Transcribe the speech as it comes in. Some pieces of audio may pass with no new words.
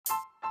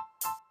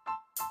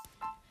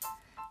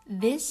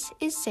This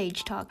is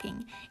Sage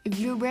Talking. If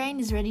your brain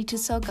is ready to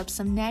soak up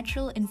some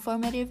natural,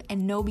 informative,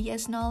 and no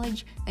BS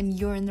knowledge, then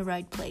you're in the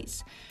right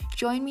place.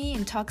 Join me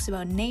in talks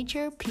about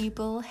nature,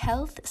 people,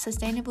 health,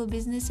 sustainable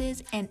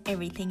businesses, and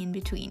everything in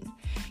between.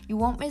 You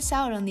won't miss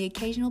out on the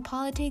occasional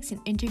politics and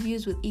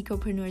interviews with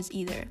ecopreneurs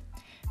either.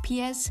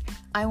 P.S.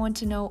 I want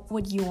to know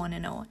what you want to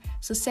know.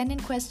 So send in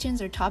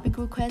questions or topic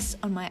requests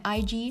on my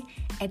IG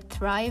at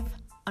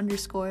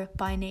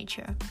thrive_by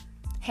nature.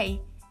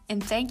 Hey,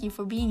 and thank you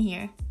for being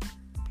here.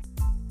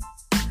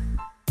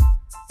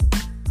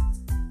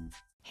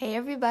 Hey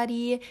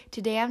everybody,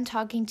 today I'm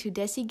talking to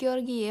Desi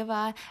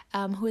Georgieva,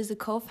 who is the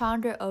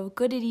co-founder of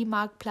Goodity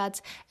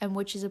Marktplatz,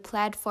 which is a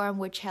platform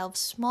which helps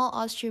small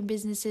Austrian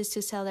businesses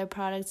to sell their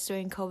products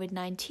during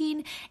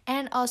COVID-19,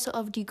 and also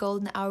of Die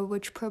Golden Hour,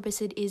 which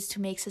purpose it is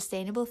to make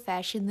sustainable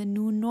fashion the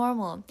new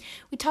normal.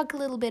 We talk a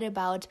little bit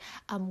about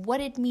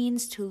what it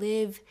means to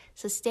live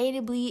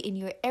sustainably in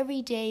your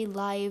everyday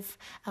life,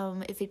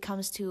 if it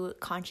comes to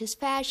conscious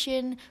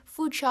fashion,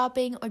 food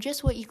shopping, or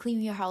just what you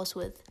clean your house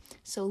with.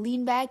 So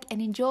lean back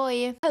and enjoy.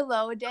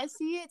 Hello,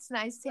 Desi. It's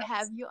nice to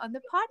have you on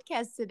the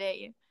podcast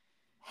today.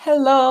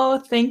 Hello,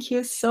 thank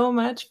you so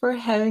much for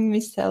having me,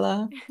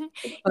 Stella.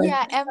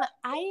 Yeah,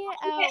 I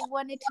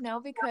wanted to know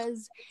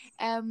because,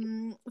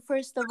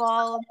 first of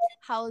all,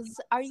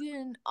 are you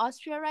in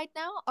Austria right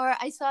now? Or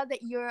I saw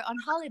that you're on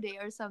holiday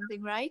or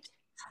something, right?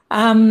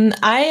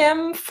 I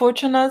am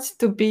fortunate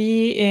to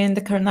be in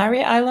the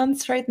Canary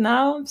Islands right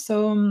now.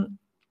 So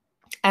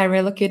I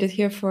relocated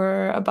here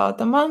for about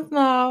a month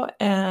now.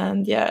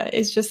 And yeah,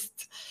 it's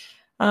just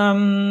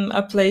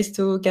a place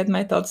to get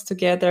my thoughts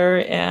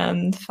together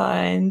and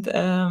find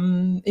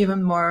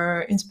even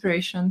more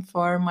inspiration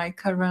for my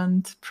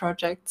current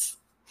projects.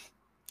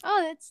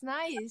 Oh, that's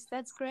nice.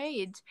 That's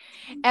great.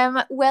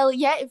 Well,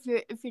 yeah, if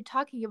you're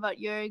talking about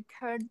your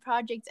current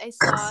projects, I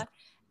saw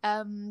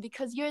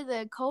because you're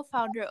the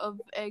co-founder of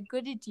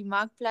Goodity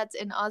Marktplatz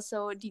and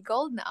also Die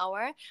Golden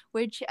Hour,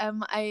 which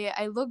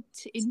I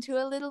looked into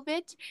a little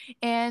bit,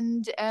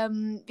 and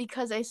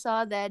because I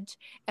saw that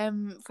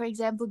for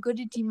example,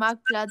 Goodity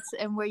Marktplatz,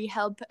 where you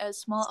help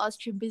small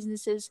Austrian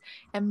businesses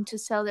to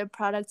sell their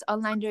products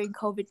online during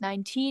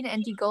COVID-19,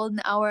 and Die Golden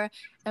Hour,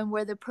 and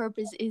where the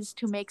purpose is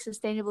to make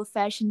sustainable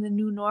fashion the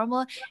new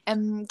normal.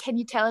 Can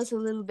you tell us a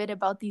little bit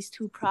about these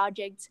two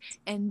projects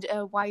and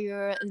why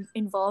you're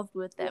involved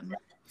with them?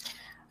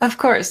 Of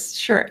course,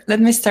 sure. Let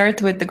me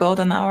start with the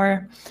Golden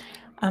Hour.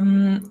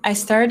 I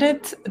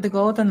started the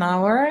Golden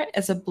Hour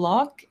as a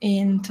blog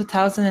in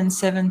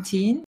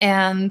 2017,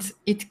 and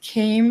it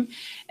came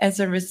as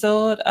a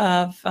result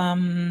of,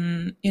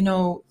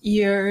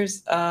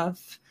 years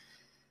of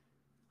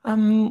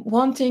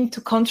wanting to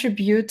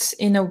contribute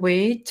in a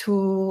way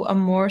to a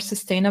more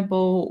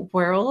sustainable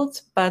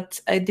world,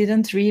 but I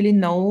didn't really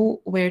know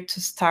where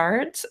to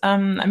start.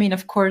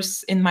 Of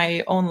course, in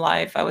my own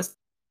life, I was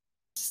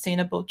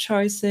sustainable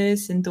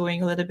choices and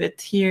doing a little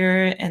bit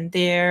here and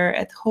there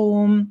at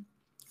home.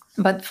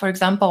 But for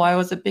example, I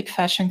was a big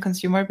fashion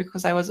consumer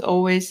because I was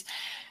always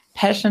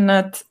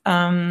passionate.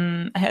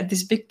 I had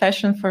this big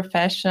passion for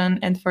fashion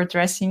and for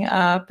dressing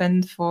up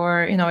and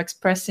for,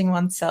 expressing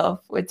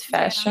oneself with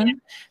fashion. Yeah.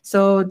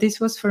 So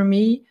this was for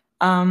me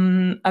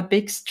a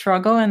big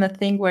struggle and a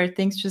thing where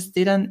things just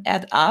didn't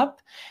add up.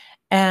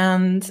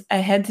 And I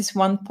had this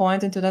one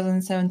point in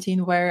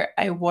 2017 where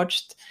I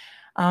watched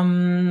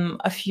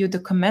a few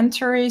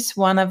documentaries.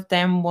 One of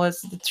them was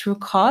The True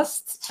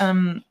Cost.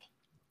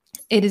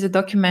 It is a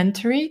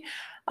documentary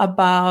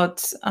about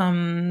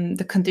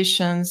the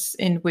conditions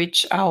in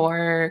which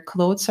our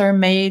clothes are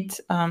made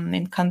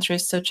in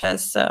countries such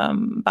as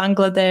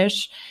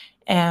Bangladesh,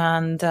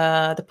 and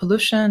the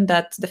pollution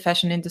that the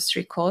fashion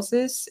industry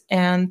causes.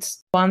 And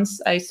once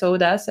I saw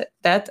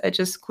that I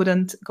just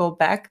couldn't go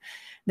back.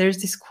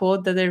 There's this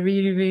quote that I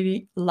really,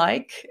 really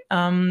like.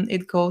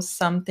 It goes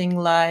something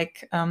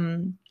like,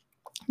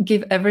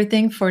 give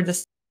everything for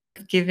the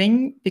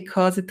giving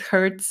because it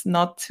hurts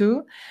not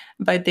to,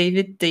 by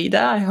David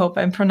Deida. I hope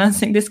I'm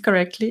pronouncing this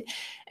correctly.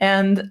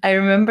 And I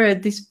remember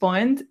at this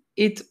point,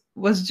 it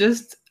was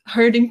just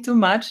hurting too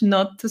much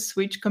not to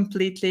switch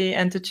completely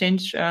and to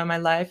change my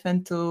life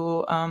and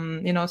to,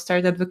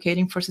 start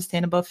advocating for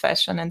sustainable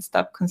fashion and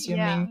stop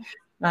consuming,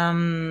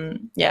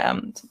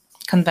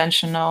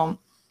 conventional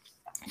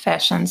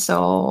fashion.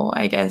 So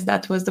I guess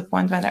that was the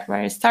point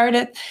where I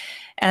started.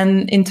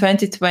 And in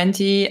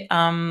 2020,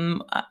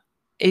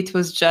 it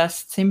was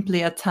just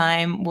simply a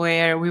time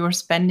where we were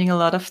spending a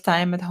lot of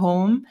time at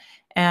home.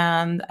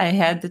 And I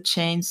had the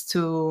chance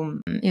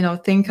to,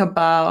 think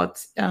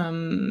about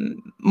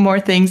more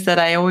things that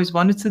I always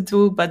wanted to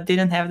do, but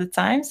didn't have the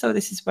time. So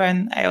this is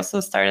when I also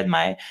started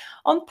my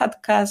own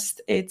podcast.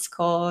 It's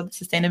called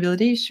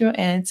Sustainability Issue,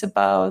 and it's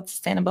about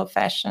sustainable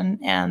fashion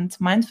and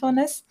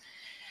mindfulness.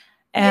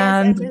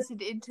 And yes, I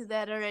listened into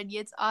that already.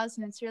 It's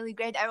awesome. It's really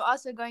great. I'm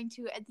also going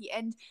to, at the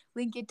end,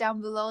 link it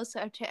down below.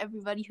 So to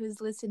everybody who's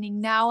listening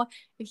now,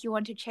 if you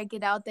want to check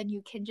it out, then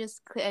you can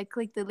just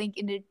click the link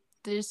in the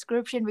the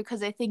description,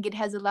 because I think it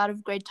has a lot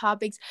of great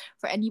topics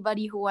for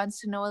anybody who wants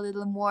to know a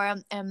little more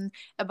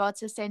about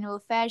sustainable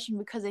fashion,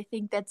 because I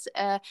think that's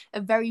a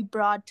very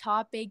broad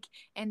topic,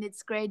 and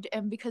it's great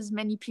because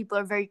many people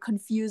are very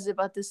confused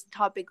about this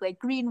topic, like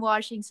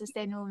greenwashing,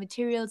 sustainable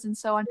materials, and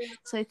so on.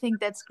 So I think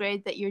that's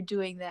great that you're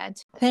doing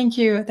that. Thank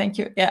you. Thank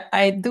you. Yeah,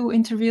 I do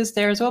interviews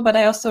there as well, but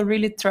I also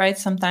really try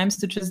sometimes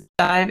to just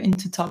dive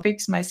into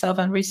topics myself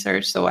and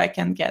research so I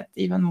can get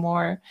even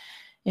more,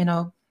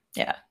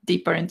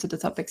 deeper into the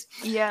topics.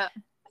 Yeah.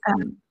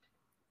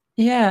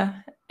 Yeah.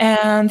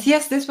 And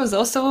yes, this was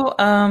also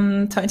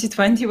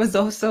 2020 was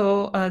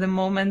also the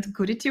moment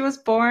Goodity was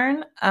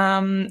born.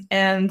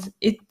 And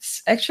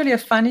it's actually a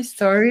funny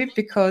story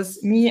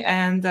because me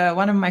and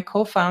one of my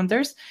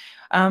co-founders,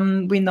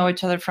 we know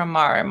each other from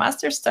our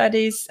master's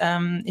studies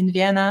in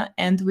Vienna,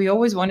 and we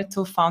always wanted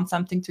to found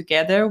something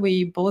together.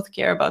 We both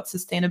care about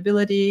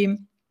sustainability,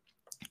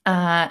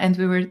 and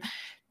we were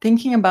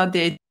thinking about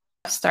the idea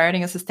of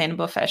starting a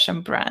sustainable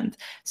fashion brand.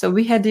 So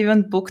we had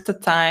even booked a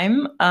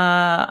time.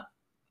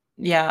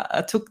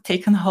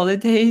 Taken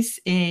holidays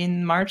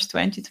in March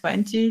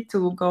 2020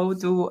 to go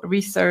do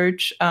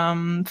research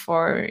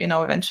for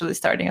eventually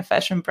starting a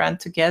fashion brand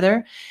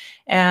together.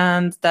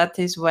 And that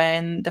is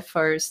when the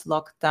first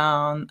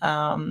lockdown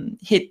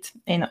hit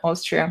in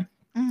Austria.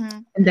 Mm-hmm.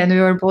 And then we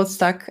were both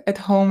stuck at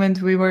home,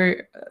 and we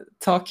were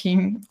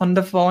talking on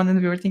the phone,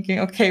 and we were thinking,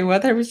 okay,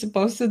 what are we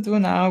supposed to do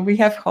now? We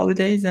have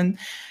holidays, and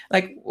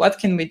like, what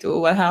can we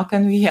do? How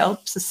can we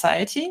help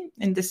society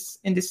in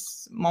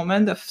this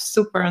moment of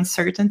super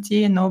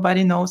uncertainty, and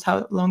nobody knows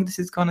how long this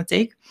is going to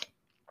take?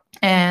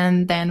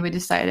 And then we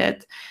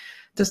decided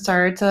to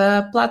start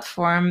a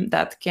platform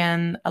that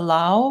can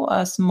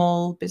allow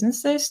small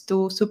businesses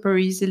to super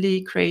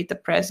easily create a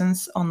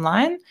presence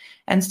online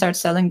and start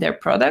selling their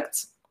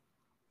products.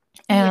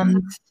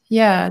 And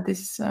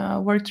this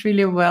worked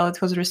really well.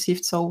 It was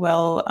received so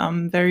well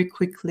very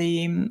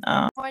quickly.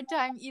 More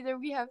time, either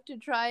we have to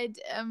try it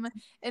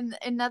in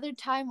another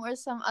time or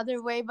some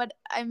other way, but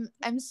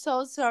I'm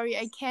so sorry,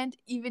 I can't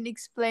even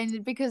explain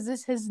it because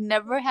this has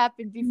never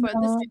happened before.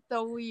 This is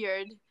so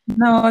weird.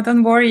 No,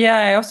 don't worry. Yeah,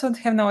 I also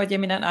have no idea.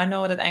 I mean, I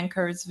know that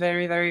Anchor is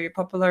very, very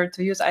popular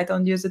to use. I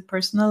don't use it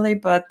personally,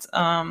 but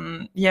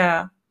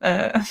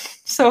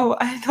so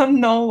I don't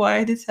know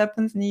why this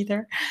happens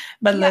neither.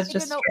 But let's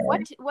just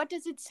what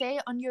does it say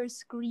on your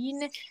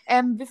screen?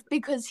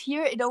 Because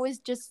here it always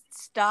just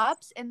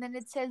stops and then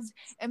it says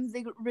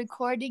the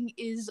recording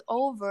is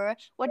over.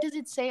 What does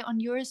it say on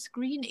your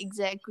screen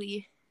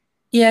exactly?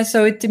 Yeah,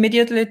 so it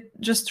immediately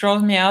just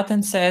throws me out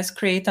and says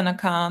create an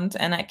account,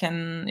 and I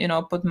can,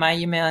 put my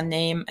email and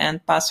name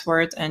and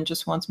password, and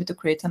just wants me to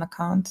create an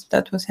account.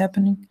 That was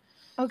happening.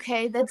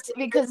 Okay, that's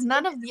because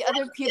none of the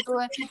other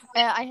people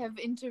I have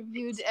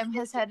interviewed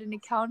has had an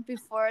account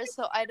before,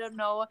 so I don't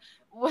know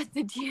what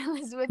the deal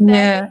is with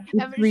that.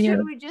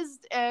 Should we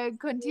just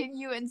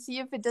continue and see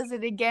if it does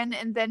it again,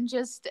 and then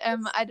just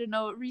I don't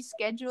know,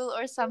 reschedule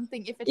or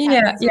something if it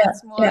happens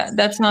once more? Yeah,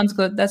 that sounds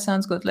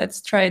good.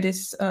 Let's try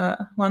this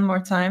one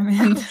more time.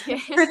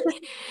 Okay.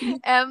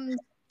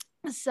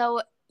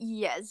 So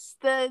yes,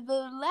 the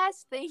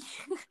last thing,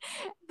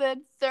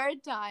 the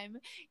third time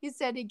you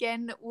said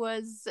again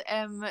was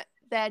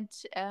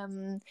that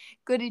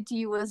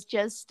Goodity was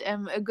just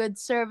a good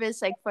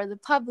service, like for the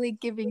public,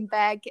 giving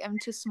back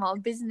to small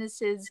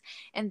businesses,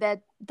 and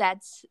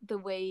that's the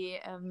way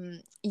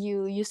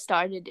you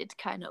started it,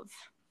 kind of.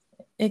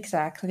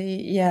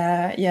 Exactly.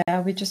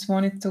 Yeah. We just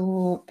wanted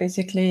to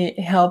basically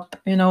help,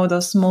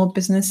 those small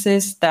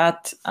businesses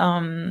that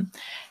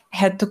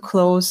had to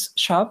close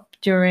shop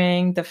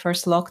during the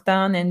first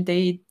lockdown, and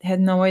they had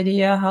no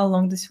idea how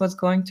long this was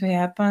going to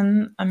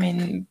happen. I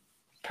mean,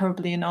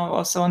 probably,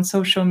 also on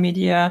social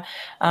media,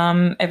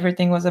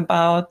 everything was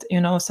about,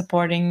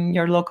 supporting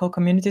your local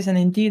communities. And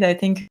indeed, I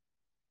think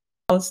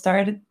people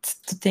started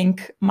to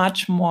think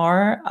much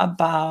more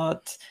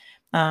about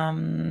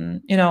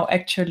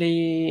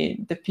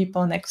actually the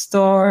people next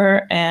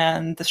door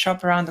and the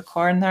shop around the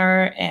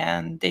corner,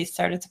 and they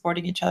started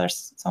supporting each other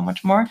so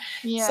much more.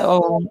 Yeah.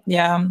 So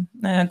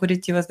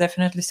Goodity was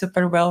definitely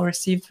super well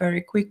received very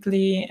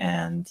quickly,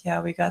 and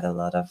we got a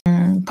lot of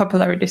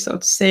popularity, so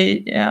to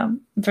say,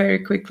 very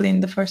quickly in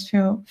the first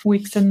few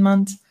weeks and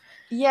months.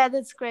 Yeah,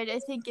 that's great. I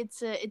think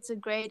it's a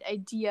great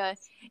idea,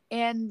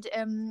 and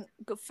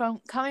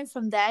coming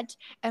from that,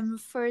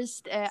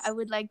 first I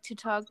would like to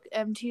talk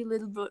to you a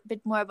little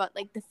bit more about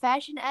like the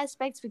fashion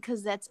aspects,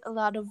 because that's a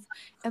lot of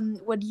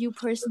what you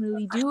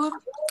personally do.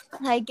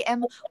 Like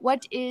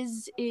what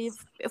is,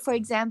 if for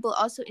example,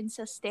 also in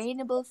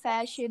sustainable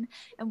fashion,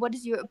 and what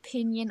is your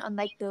opinion on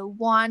like the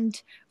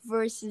want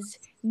versus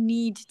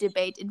need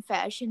debate in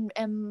fashion,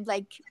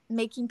 like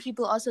making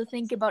people also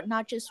think about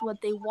not just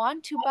what they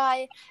want to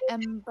buy,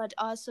 but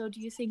also, do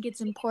you think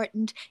it's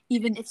important,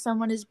 even if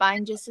someone is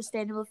buying just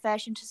sustainable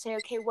fashion, to say,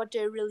 okay, what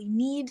do I really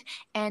need,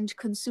 and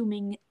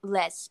consuming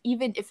less,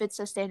 even if it's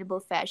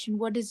sustainable fashion?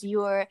 What is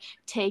your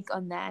take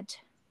on that?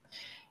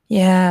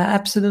 Yeah,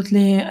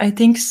 absolutely. I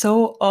think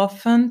so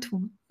often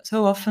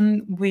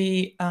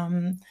we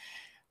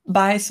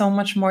buy so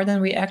much more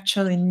than we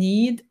actually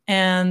need.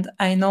 And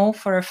I know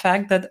for a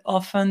fact that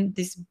often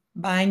this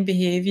buying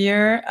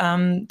behavior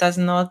does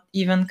not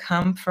even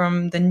come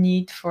from the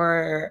need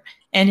for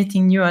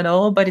anything new at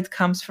all, but it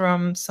comes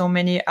from so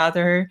many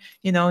other,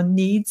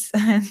 needs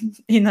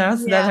in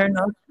us that are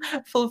not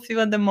fulfilled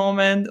at the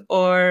moment.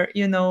 Or,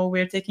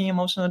 we're taking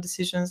emotional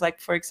decisions, like,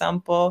 for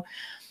example,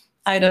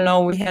 I don't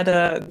know, we had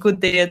a good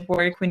day at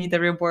work, we need a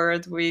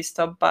reward, we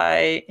stop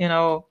by,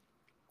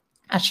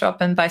 a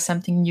shop and buy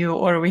something new.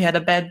 Or we had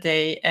a bad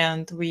day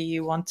and we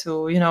want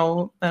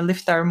to,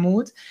 lift our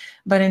mood.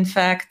 But in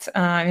fact,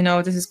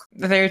 this is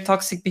a very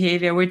toxic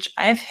behavior, which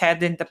I've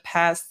had in the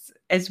past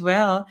as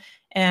well.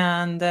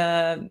 And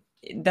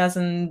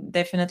it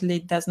definitely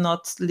does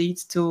not lead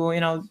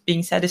to,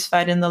 being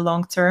satisfied in the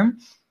long term.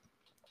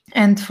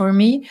 And for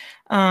me,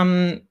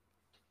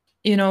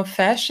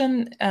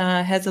 fashion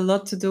has a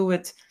lot to do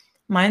with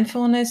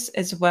mindfulness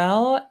as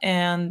well.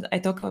 And I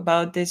talk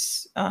about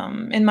this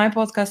in my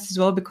podcast as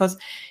well, because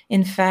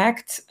in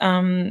fact,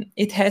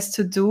 it has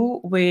to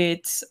do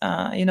with,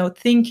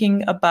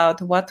 thinking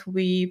about what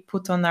we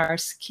put on our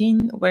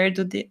skin. Where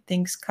do the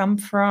things come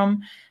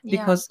from?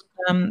 Because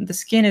the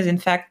skin is in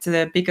fact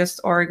the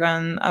biggest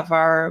organ of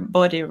our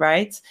body,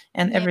 right?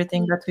 And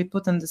everything that we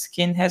put on the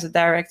skin has a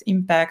direct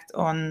impact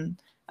on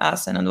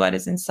us and on what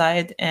is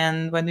inside.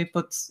 And when we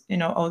put,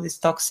 all these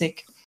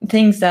toxic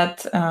things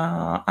that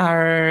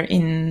are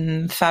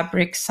in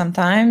fabrics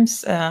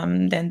sometimes,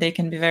 then they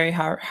can be very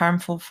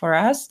harmful for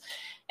us.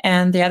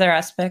 And the other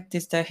aspect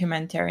is the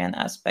humanitarian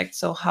aspect.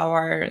 So how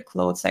are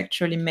clothes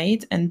actually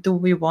made, and do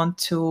we want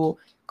to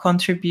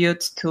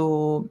contribute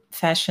to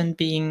fashion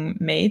being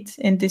made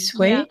in this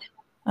way?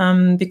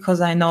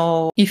 Because I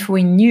know if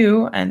we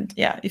knew, and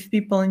if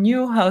people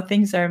knew how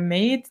things are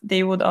made,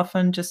 they would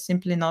often just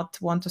simply not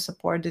want to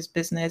support this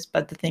business.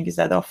 But the thing is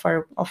that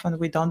often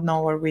we don't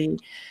know, or we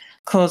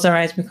close our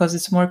eyes because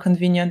it's more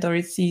convenient, or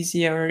it's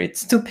easier, or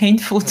it's too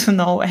painful to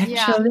know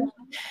actually.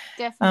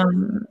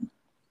 Definitely.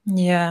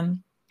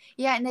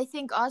 Yeah, and I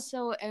think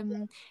also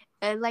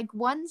like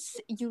once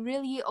you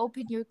really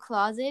open your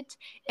closet,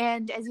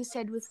 and as you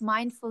said, with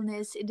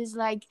mindfulness, it is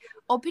like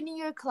opening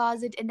your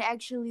closet and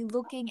actually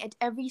looking at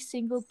every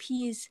single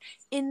piece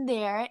in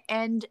there,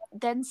 and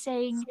then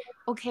saying,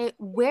 okay,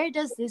 where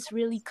does this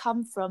really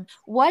come from?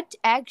 What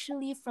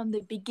actually from the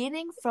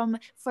beginning, from,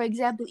 for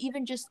example,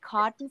 even just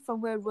cotton,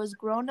 from where it was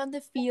grown on the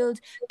field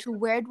to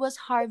where it was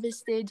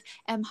harvested,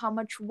 and how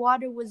much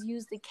water was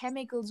used, the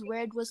chemicals,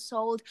 where it was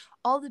sold,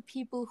 all the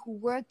people who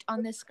worked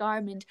on this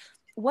garment,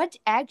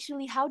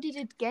 how did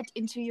it get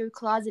into your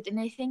closet? And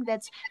I think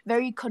that's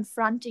very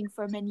confronting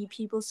for many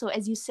people. So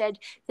as you said,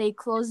 they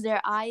close their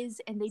eyes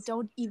and they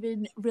don't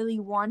even really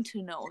want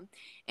to know.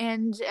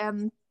 And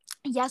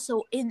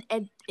so in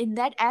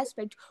that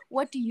aspect,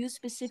 what do you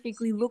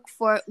specifically look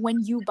for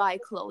when you buy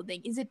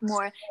clothing? Is it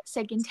more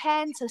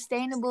secondhand,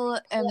 sustainable,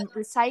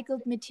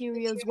 recycled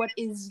materials? What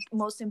is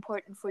most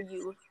important for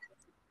you?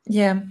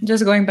 Yeah,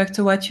 just going back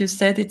to what you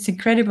said, it's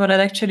incredible that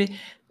actually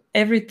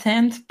every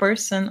 10th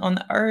person on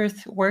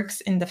earth works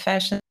in the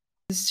fashion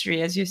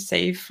industry, as you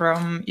say,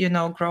 from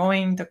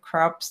growing the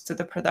crops to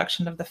the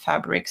production of the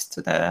fabrics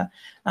to the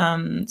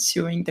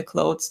sewing the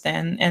clothes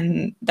then.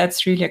 And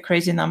that's really a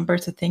crazy number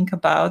to think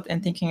about,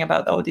 and thinking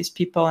about all these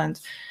people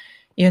and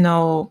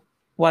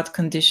what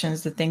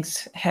conditions the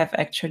things have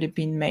actually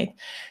been made.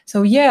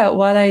 So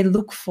what I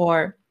look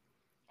for,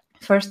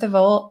 first of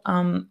all,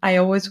 I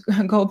always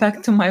go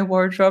back to my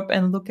wardrobe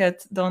and look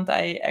at, don't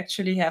I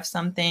actually have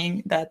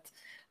something that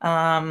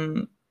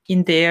in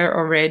there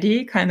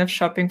already, kind of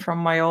shopping from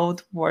my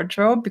old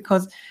wardrobe,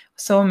 because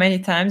so many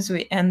times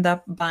we end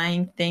up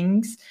buying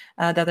things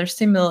that are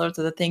similar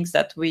to the things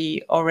that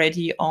we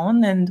already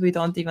own, and we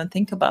don't even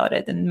think about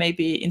it. And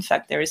maybe, in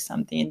fact, there is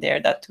something in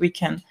there that we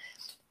can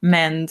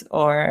mend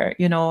or,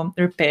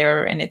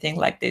 repair or anything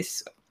like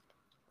this.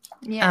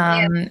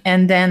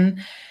 And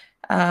then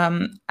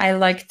I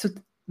like to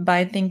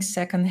buy things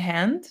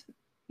secondhand,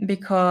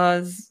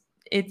 because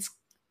it's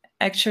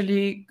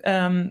actually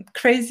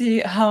crazy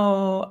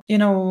how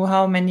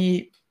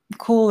many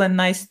cool and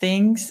nice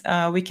things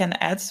we can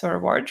add to our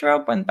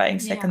wardrobe when buying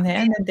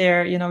secondhand, and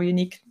they're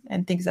unique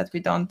and things that we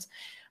don't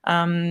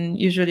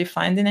usually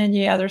find in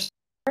any other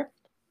store.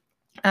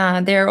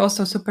 There are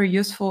also super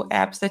useful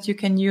apps that you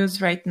can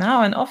use right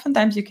now, and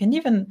oftentimes you can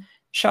even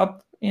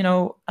shop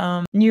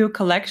new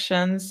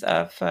collections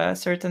of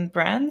certain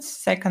brands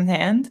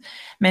secondhand.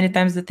 Many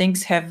times the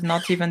things have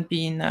not even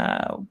been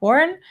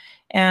worn,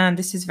 and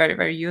this is very,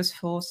 very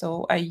useful.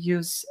 So I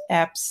use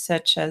apps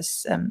such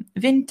as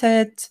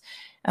Vinted,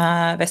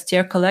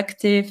 Vestiaire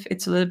Collective.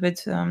 It's a little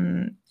bit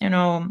luxury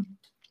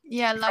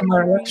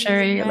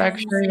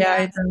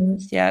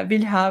items.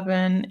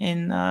 Willhaben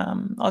in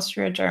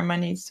Austria,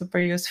 Germany is super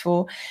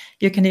useful.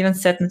 You can even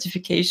set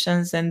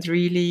notifications and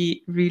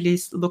really, really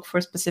look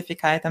for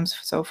specific items.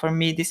 So for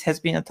me, this has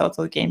been a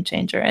total game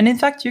changer. And in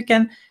fact, you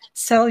can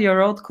sell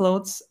your old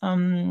clothes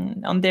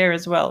on there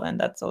as well, and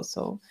that's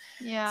also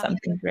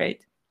something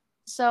great.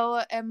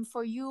 So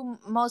for you,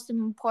 most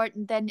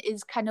important then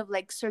is kind of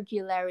like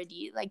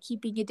circularity, like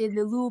keeping it in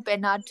the loop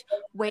and not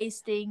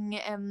wasting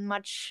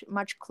much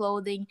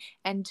clothing,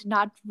 and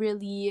not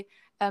really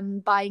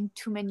buying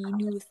too many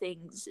new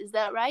things. Is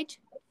that right?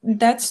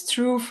 That's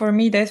true for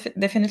me.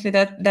 Definitely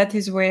that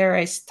is where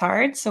I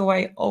start. So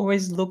I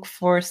always look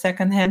for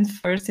secondhand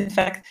first. In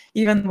fact,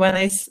 even when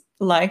I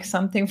like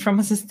something from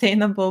a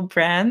sustainable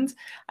brand,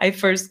 I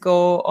first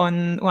go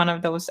on one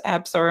of those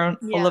apps or on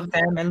all Yeah. of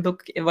them and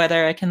look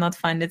whether I cannot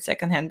find it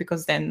secondhand,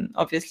 because then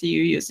obviously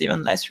you use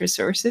even less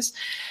resources.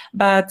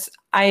 But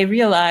I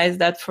realize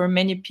that for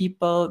many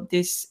people,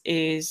 this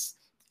is,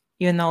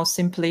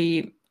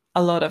 simply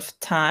a lot of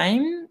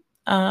time,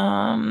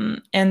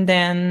 and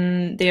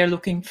then they are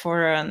looking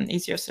for an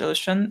easier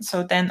solution.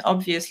 So then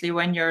obviously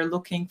when you're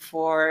looking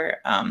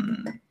for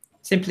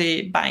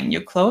simply buying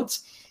new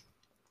clothes,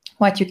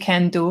 what you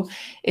can do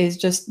is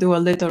just do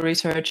a little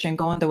research and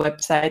go on the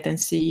website and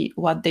see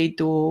what they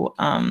do,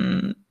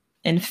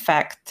 in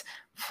fact,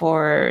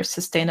 for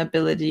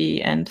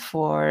sustainability and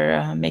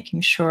for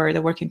making sure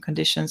the working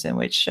conditions in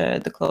which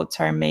the clothes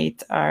are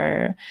made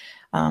are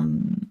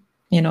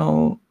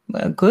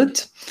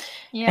good.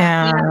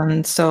 Yeah.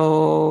 And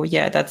so,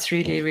 yeah, that's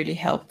really, really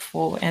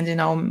helpful. And,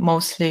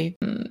 mostly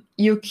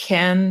you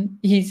can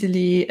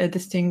easily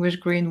distinguish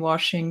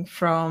greenwashing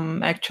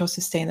from actual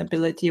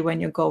sustainability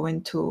when you go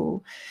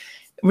into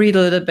read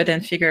a little bit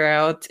and figure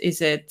out,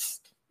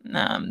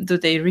 do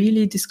they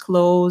really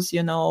disclose,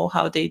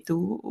 how they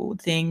do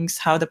things,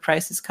 how the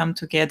prices come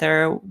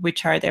together,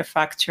 which are their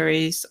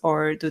factories,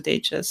 or do they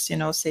just,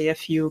 say a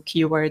few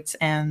keywords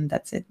and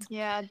that's it?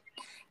 Yeah,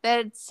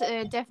 that's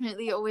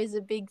definitely always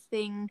a big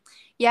thing.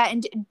 Yeah,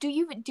 and do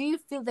you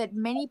feel that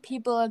many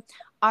people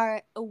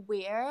are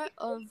aware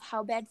of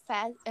how bad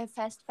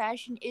fast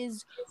fashion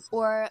is,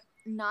 or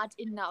not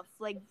enough?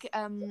 Like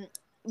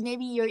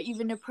maybe you're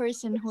even a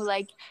person who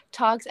like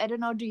talks, I don't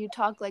know, do you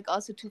talk like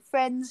also to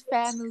friends,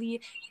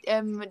 family?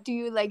 Do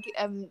you like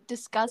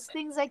discuss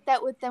things like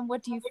that with them?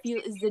 What do you feel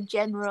is the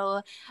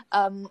general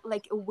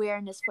like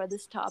awareness for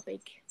this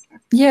topic?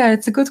 Yeah,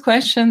 it's a good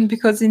question,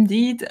 because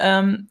indeed,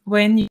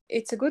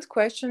 it's a good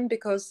question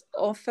because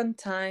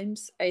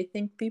oftentimes I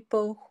think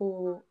people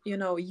who,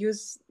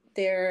 use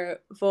their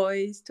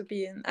voice to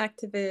be an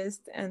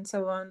activist and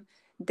so on,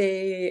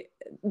 they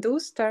do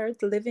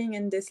start living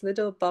in this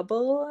little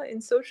bubble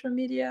in social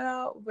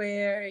media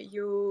where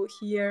you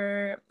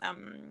hear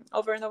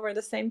over and over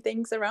the same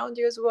things around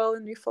you as well,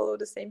 and you follow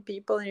the same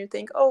people and you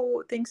think,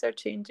 oh, things are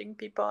changing,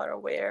 people are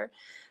aware.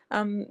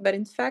 But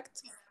in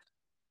fact,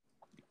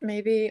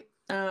 maybe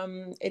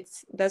it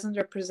doesn't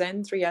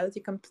represent reality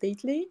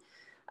completely.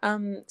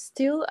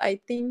 Still, I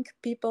think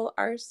people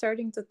are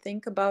starting to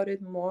think about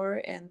it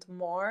more and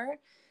more.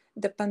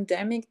 The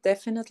pandemic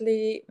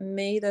definitely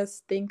made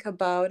us think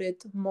about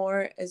it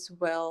more as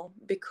well,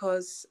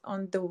 because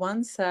on the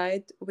one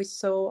side, we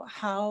saw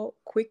how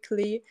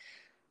quickly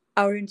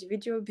our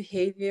individual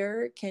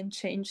behavior can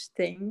change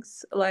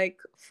things. Like,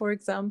 for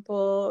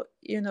example,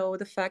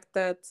 the fact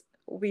that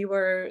we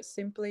were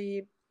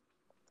simply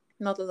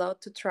not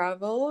allowed to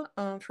travel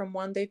from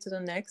one day to the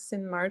next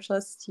in March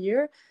last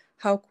year,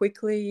 how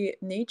quickly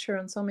nature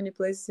in so many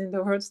places in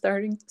the world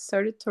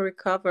started to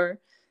recover.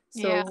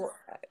 Yeah. So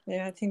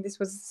yeah, I think this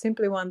was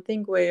simply one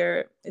thing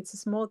where it's a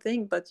small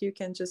thing, but you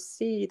can just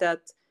see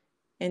that,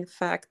 in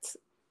fact,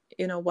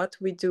 what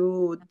we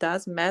do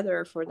does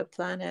matter for the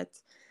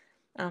planet.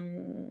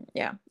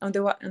 Yeah. On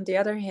the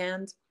other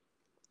hand,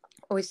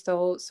 we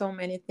saw so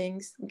many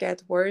things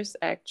get worse,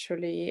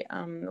 actually,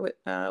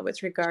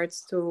 with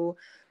regards to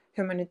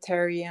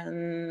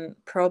humanitarian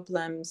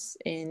problems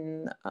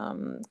in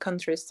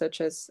countries such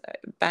as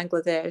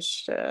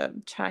Bangladesh,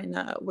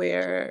 China,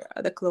 where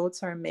the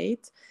clothes are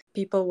made.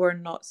 People were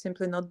not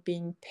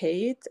being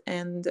paid,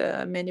 and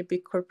many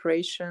big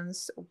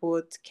corporations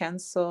would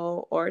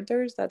cancel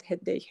orders that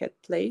they had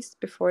placed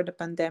before the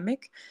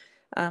pandemic.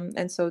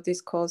 And so this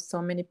caused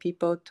so many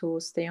people to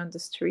stay on the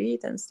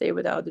street and stay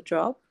without a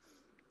job.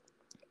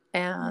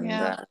 And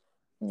Yeah.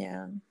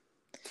 yeah.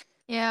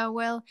 Yeah,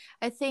 well,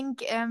 I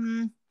think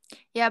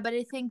yeah, but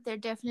I think they're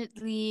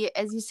definitely,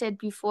 as you said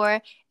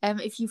before,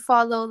 if you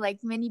follow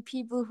like many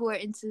people who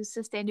are into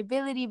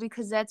sustainability,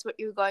 because that's what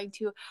you're going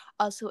to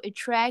also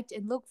attract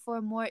and look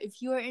for more if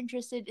you are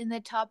interested in the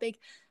topic.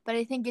 But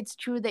I think it's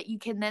true that you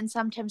can then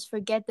sometimes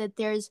forget that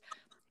there's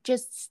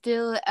just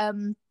still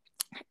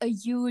a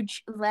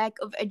huge lack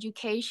of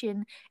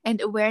education and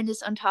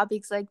awareness on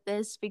topics like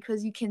this,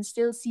 because you can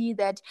still see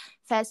that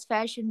fast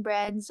fashion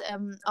brands,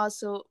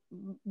 also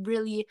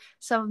really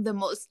some of the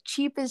most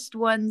cheapest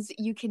ones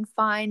you can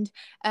find,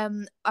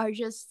 are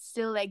just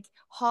still like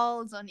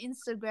hauls on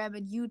Instagram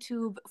and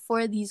YouTube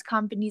for these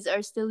companies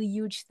are still a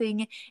huge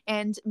thing,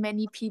 and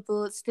many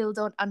people still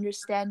don't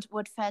understand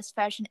what fast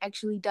fashion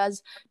actually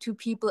does to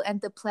people and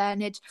the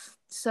planet.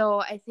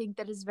 So I think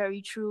that is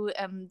very true,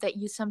 that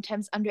you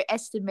sometimes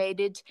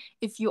underestimate it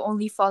if you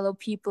only follow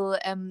people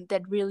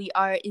that really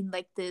are in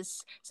like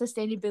this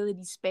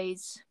sustainability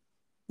space.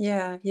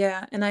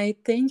 Yeah. And I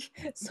think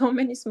so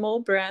many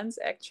small brands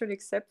actually,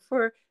 except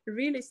for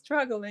really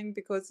struggling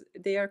because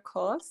their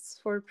costs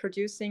for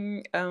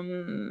producing,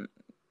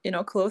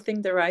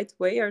 clothing the right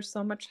way are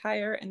so much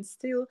higher. And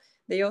still,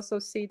 they also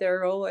see their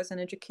role as an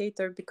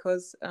educator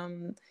because,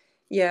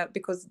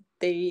 because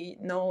they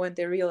know and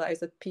they realize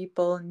that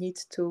people need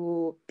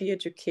to be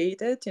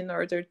educated in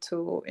order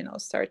to,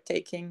 start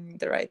taking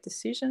the right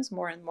decisions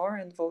more and more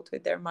and vote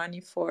with their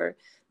money for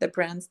the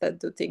brands that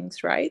do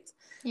things right.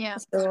 Yeah.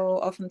 So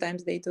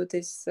oftentimes they do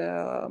this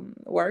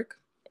work.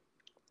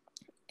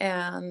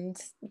 And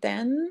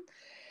then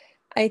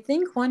I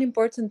think one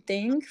important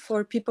thing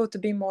for people to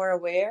be more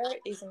aware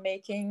is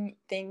making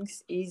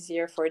things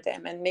easier for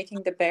them and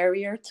making the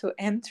barrier to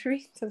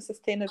entry to the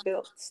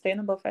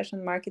sustainable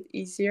fashion market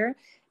easier.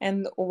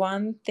 And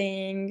one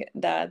thing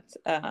that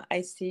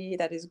I see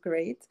that is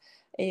great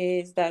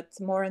is that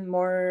more and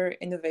more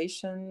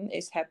innovation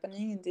is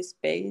happening in this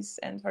space.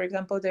 And for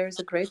example, there is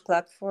a great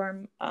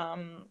platform.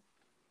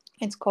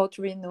 It's called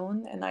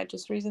Renoon, and I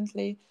just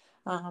recently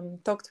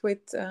talked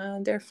with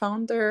their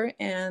founder,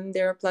 and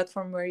they're a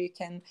platform where you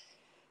can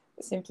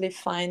simply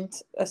find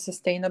a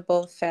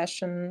sustainable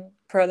fashion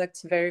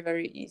products very,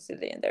 very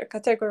easily, and they're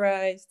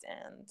categorized,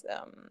 and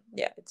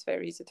it's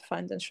very easy to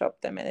find and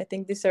shop them. And I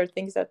think these are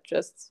things that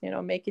just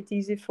make it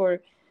easy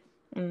for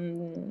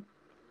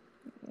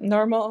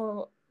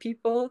normal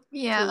people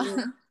Yeah.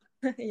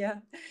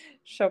 to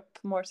shop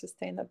more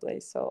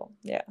sustainably. So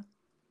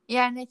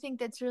Yeah, and I think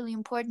that's really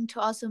important to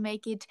also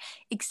make it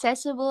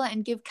accessible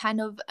and give kind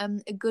of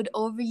a good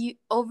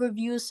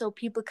overview so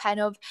people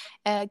kind of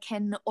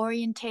can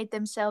orientate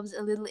themselves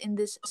a little in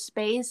this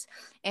space,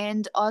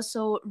 and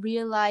also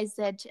realize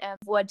that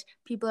what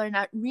people are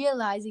not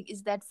realizing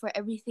is that for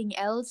everything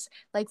else,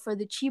 like for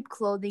the cheap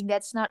clothing,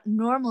 that's not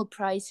normal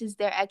prices.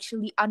 They're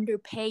actually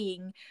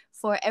underpaying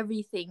for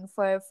everything,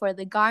 for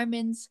the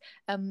garments,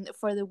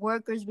 for the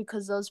workers,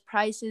 because those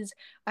prices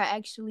are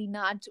actually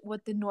not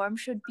what the norm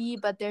should be,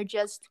 but they're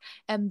just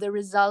the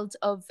result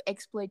of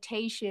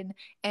exploitation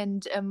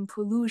and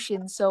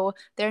pollution. So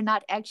they're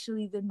not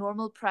actually the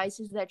normal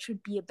prices that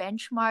should be a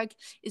benchmark.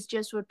 It's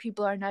just what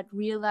people are not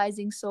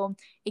realizing. So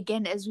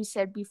again, as we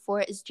said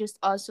before, it's just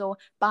also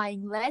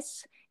buying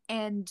less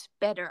and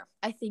better,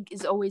 I think,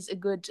 is always a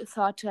good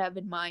thought to have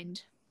in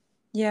mind.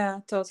 Yeah,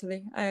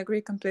 totally. I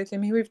agree completely.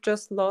 I mean, we've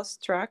just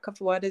lost track of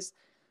what is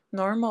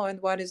normal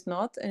and what is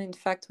not. And in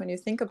fact, when you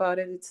think about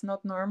it, it's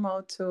not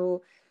normal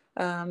to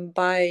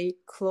buy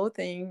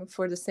clothing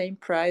for the same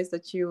price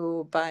that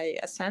you buy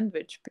a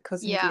sandwich,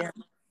 because in the Yeah,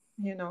 end,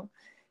 you know,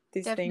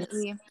 these things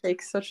definitely.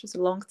 take such a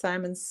long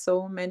time and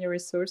so many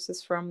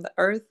resources from the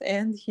earth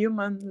and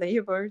human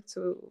labor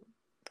to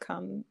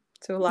come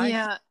to life.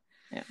 Yeah.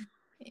 Yeah.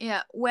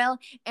 Yeah, well,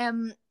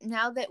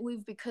 now that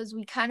because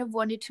we kind of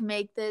wanted to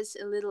make this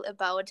a little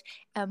about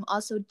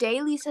also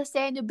daily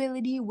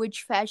sustainability,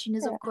 which fashion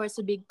is Yeah. of course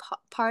a big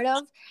part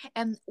of.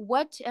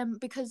 What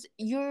because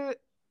you're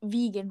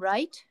vegan,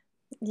 right?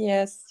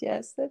 Yes.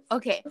 That's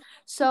Okay,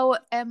 so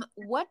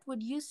what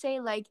would you say,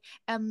 like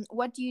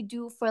what do you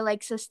do for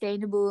like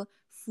sustainable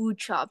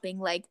food shopping,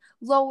 like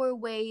lower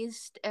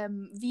waste,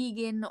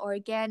 vegan,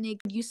 organic?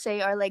 You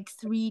say are like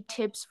three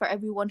tips for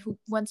everyone who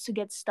wants to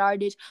get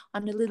started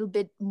on a little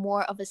bit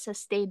more of a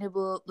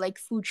sustainable like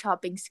food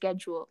shopping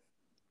schedule.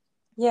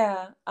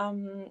 yeah.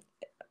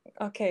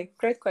 Okay,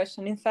 great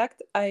question. In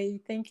fact, I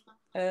think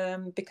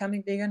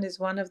becoming vegan is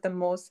one of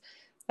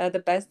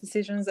the best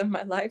decisions of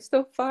my life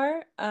so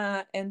far.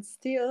 And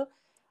still,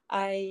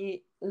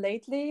 I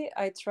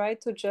try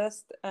to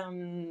just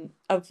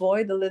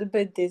avoid a little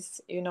bit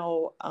this,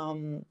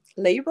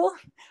 label,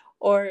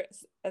 or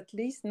at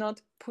least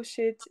not push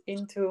it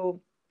into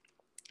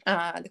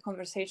the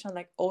conversation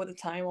like all the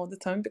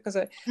time, because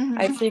I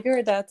Mm-hmm.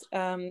 figure that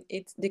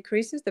it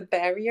decreases the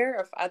barrier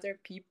of other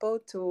people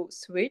to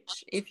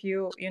switch if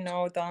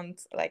don't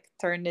like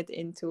turn it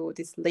into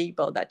this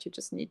label that you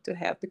just need to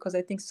have, because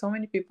I think so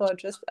many people are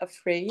just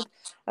afraid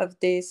of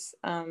this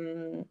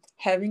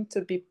having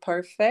to be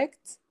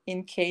perfect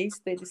in case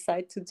they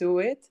decide to do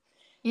it.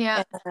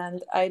 Yeah.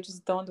 And I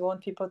just don't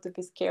want people to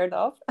be scared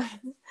of.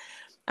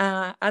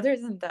 Other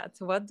than that,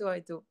 what do I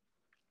do?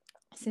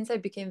 Since I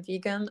became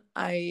vegan,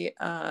 I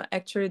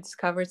actually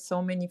discovered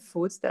so many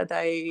foods that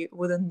I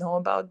wouldn't know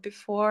about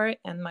before,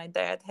 and my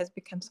diet has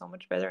become so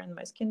much better, and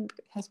my skin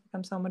has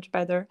become so much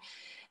better.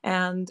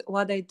 And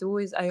what I do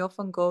is I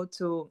often go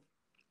to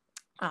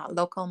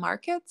local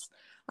markets.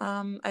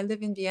 I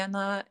live in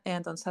Vienna,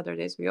 and on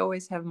Saturdays we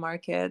always have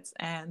markets,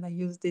 and I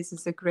use this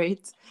as a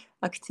great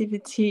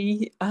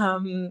activity.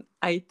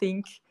 I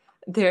think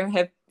there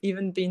have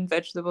even been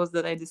vegetables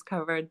that I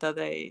discovered that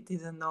I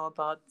didn't know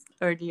about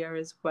earlier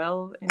as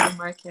well in the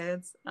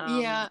markets.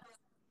 Yeah.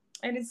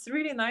 And it's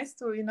really nice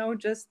to,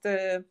 just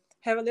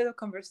have a little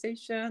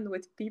conversation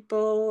with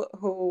people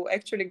who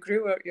actually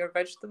grew your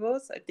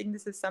vegetables. I think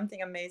this is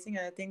something amazing,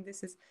 and I think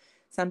this is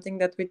something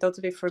that we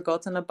totally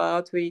forgotten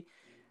about.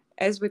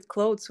 As with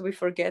clothes, we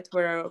forget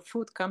where our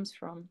food comes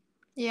from.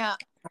 Yeah.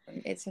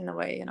 It's in a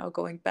way,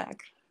 going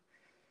back.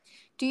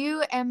 Do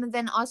you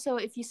then also,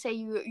 if you say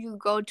you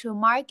go to a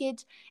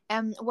market,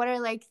 what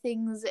are like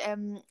things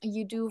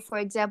you do, for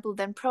example,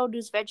 then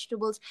produce,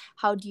 vegetables,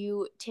 how do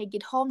you take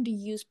it home? Do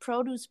you use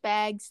produce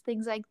bags,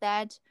 things like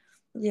that?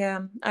 Yeah,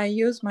 I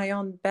use my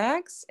own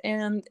bags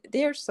and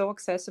they are so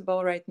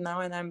accessible right now.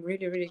 And I'm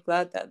really, really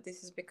glad that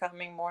this is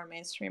becoming more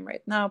mainstream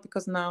right now,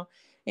 because now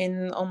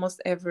in almost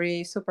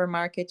every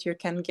supermarket you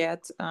can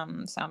get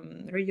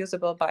some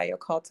reusable bio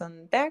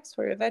cotton bags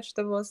for your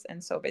vegetables.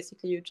 And so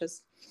basically you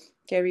just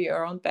carry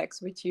your own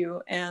bags with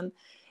you. And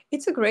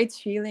it's a great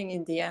feeling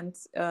in the end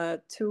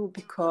too,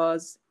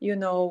 because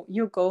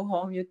you go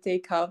home, you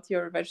take out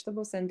your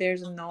vegetables, and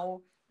there's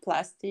no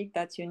plastic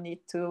that you need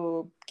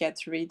to get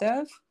rid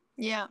of,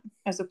 Yeah.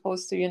 as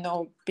opposed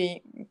to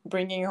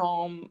bringing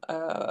home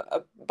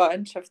a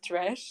bunch of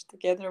trash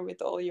together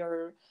with all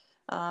your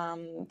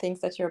things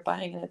that you're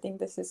buying. And I think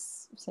this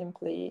is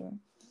simply,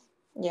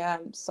 yeah,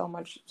 so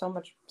much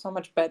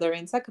better,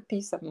 and it's like a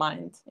peace of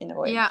mind in a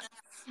way. Yeah,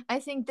 I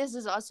think this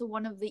is also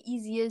one of the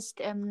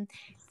easiest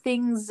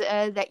things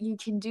that you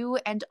can do,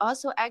 and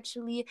also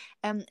actually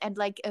at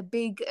like a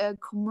big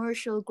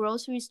commercial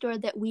grocery store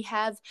that we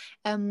have.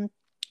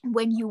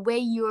 When you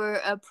weigh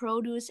your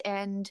produce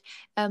and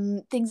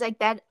things like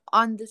that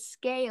on the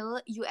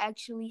scale, you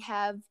actually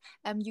have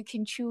you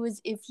can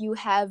choose if you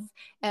have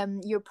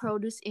your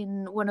produce in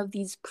one of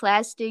these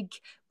plastic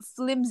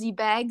flimsy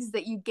bags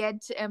that you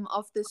get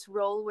off this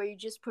roll where you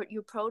just put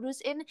your produce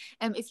in,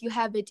 if you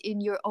have it in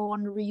your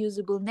own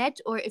reusable net,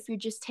 or if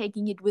you're just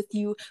taking it with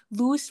you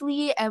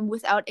loosely and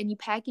without any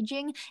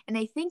packaging. And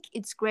I think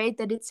it's great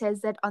that it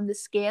says that on the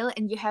scale,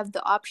 and you have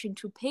the option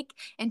to pick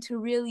and to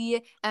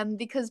really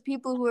because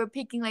people who are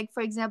picking, like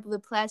for example the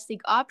plastic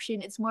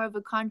option, it's more of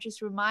a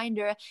conscious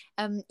reminder,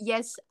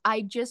 yes,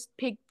 I just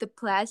picked the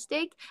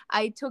plastic,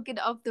 I took it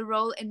off the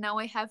roll, and now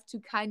I have to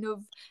kind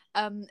of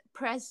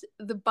press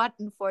the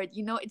button for it.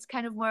 It's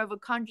kind of more of a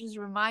conscious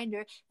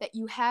reminder that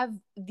you have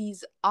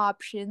these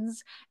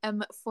options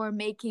for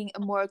making a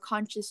more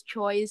conscious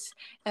choice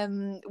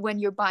when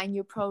you're buying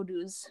your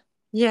produce.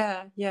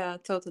 Yeah,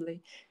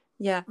 totally.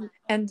 Yeah.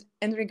 And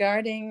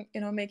regarding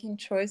making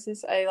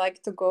choices, I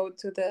like to go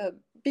to the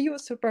bio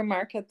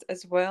supermarket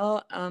as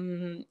well,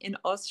 in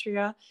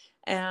Austria.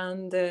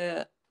 And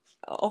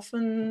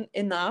often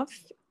enough,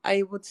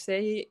 I would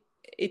say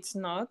it's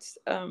not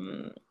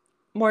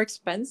more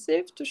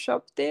expensive to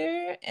shop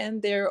there.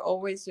 And there are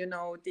always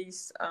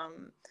these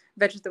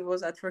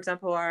vegetables that, for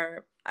example,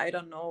 are, I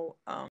don't know,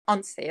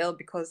 on sale,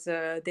 because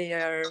they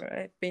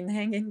are been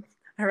hanging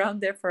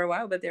around there for a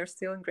while, but they're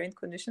still in great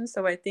condition.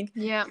 So I think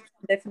Yeah.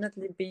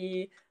 definitely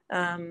be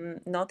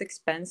not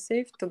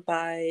expensive to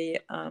buy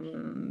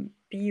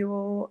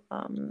bio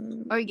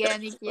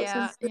Organic. vegetables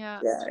and Yeah. fruit. Yeah.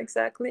 Yeah,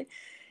 exactly.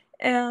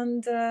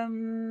 And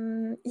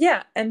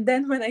yeah, and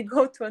then when I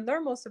go to a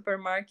normal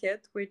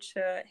supermarket, which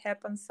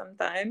happens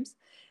sometimes,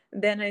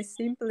 then I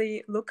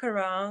simply look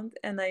around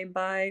and I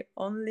buy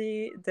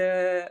only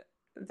the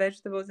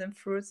vegetables and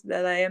fruits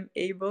that I am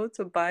able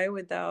to buy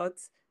without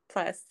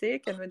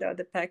plastic and without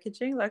the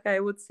packaging. Like, I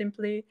would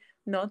simply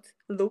not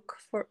look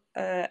for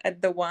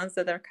at the ones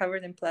that are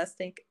covered in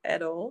plastic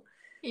at all.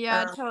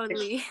 Yeah, um,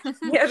 totally.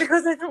 yeah,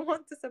 because I don't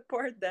want to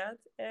support that.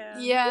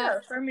 And Yeah. yeah,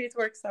 for me it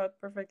works out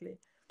perfectly.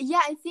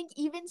 Yeah, I think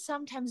even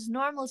sometimes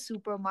normal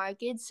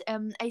supermarkets,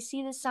 I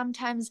see this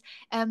sometimes.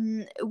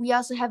 We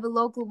also have a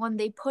local one.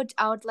 They put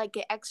out like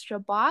an extra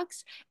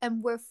box,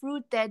 where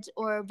fruit that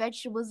or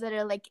vegetables that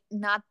are like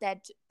not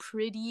that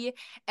pretty,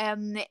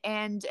 and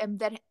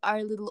that are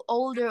a little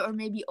older or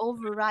maybe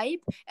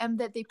overripe,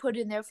 that they put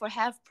in there for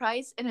half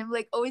price. And I'm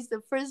like always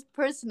the first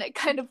person that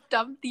kind of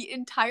dumped the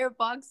entire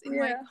box in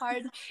my Yeah.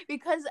 cart,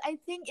 because I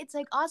think it's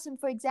like awesome.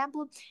 For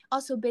example,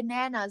 also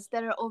bananas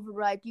that are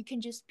overripe, you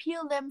can just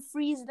peel them,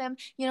 freeze them.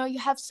 You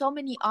have so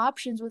many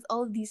options with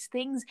all of these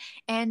things.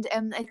 And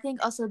I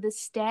think also the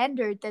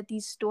standard that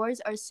these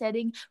stores are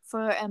setting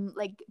for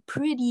like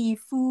pretty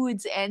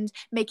foods and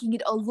making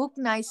it all look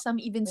nice, some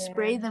even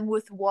spray Yeah. them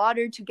with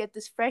water to get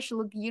this fresh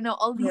look.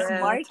 All these Yeah,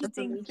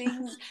 marketing totally.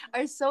 things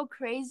are so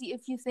crazy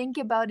if you think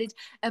about it.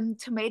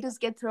 Tomatoes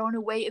get thrown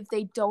away if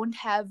they don't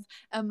have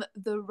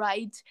the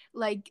right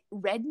like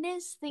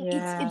redness thing.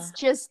 It's Yeah.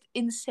 just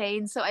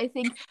insane. So I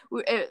think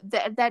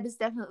that is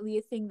definitely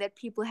a thing that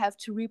people have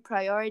to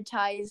reprioritize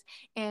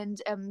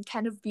and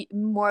kind of be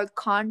more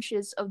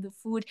conscious of the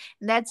food.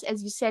 And that's,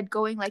 as you said,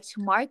 going like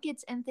to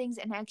markets and things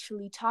and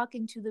actually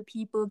talking to the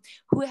people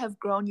who have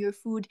grown your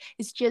food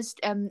is just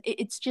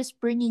it's just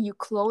bringing you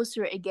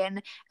closer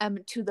again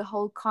to the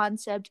whole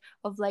concept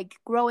of like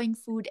growing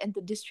food and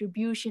the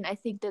distribution. I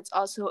think that's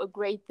also a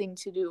great thing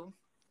to do.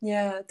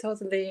 Yeah,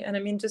 totally. And I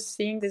mean, just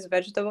seeing these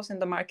vegetables in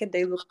the market,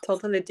 they look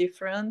totally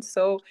different.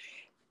 So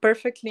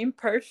perfectly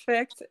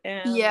imperfect,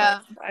 and like, Yeah.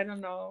 I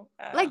don't know.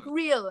 Like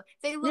real.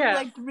 They look Yeah,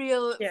 like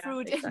real yeah,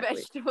 fruit and exactly.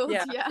 vegetables.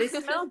 Yeah, Yeah. they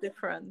smell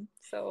different.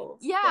 So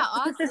Yeah, yeah.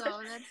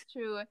 also that's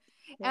true.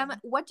 Yeah.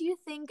 What do you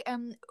think?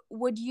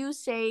 Would you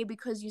say,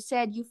 because you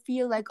said you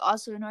feel like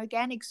also in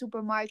organic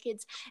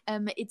supermarkets,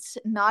 it's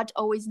not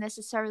always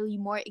necessarily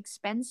more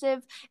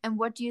expensive. And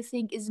what do you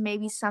think is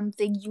maybe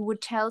something you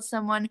would tell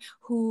someone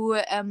who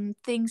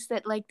thinks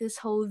that like this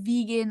whole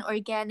vegan,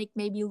 organic,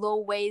 maybe low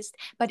waste,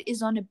 but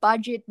is on a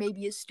budget,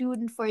 maybe a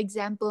student, for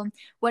example?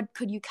 What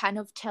could you kind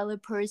of tell a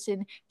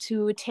person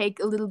to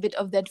take a little bit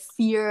of that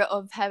fear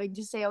of having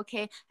to say,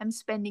 okay, I'm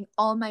spending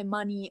all my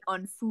money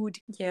on food?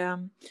 Yeah,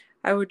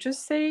 I would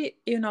just say,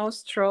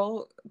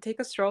 take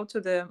a stroll to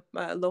the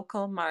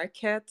local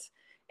market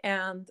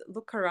and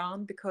look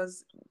around,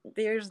 because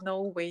there's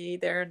no way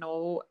there are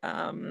no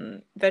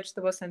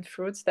vegetables and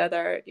fruits that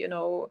are,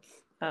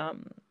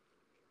 um,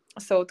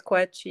 sold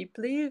quite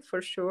cheaply,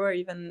 for sure,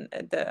 even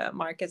at the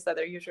markets that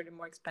are usually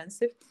more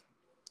expensive.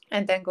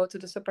 And then go to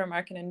the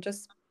supermarket and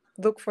just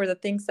look for the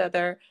things that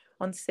are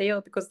on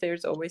sale, because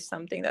there's always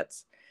something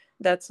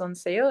that's on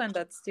sale and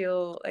that's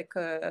still like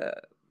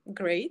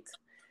great.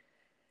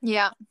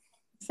 Yeah.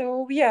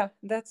 So yeah,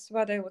 that's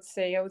what I would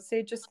say. I would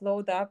say just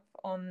load up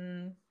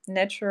on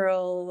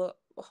natural,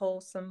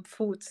 wholesome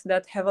foods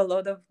that have a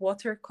lot of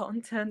water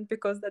content,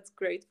 because that's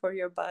great for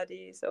your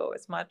body. So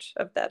as much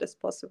of that as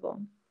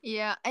possible.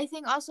 Yeah, I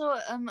think also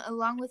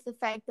along with the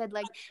fact that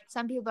like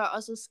some people are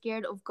also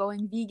scared of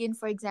going vegan,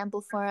 for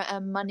example, for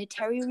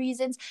monetary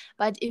reasons.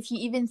 But if you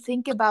even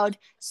think about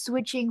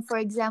switching, for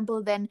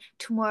example, then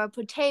to more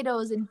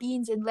potatoes and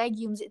beans and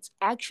legumes, it's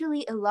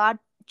actually a lot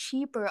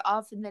cheaper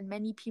often than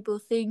many people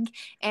think.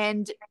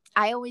 And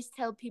I always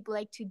tell people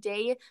like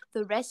today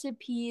the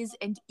recipes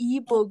and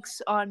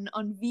ebooks on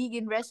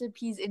vegan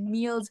recipes and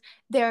meals,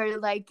 there are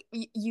like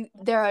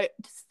there are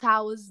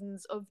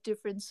thousands of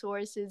different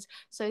sources.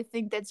 So I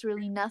think that's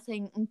really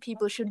nothing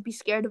people should be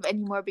scared of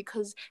anymore,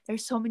 because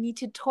there's so many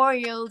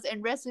tutorials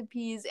and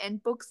recipes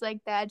and books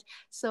like that.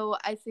 So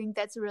I think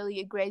that's really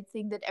a great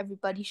thing that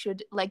everybody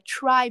should like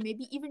try,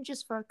 maybe even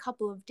just for a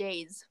couple of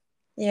days.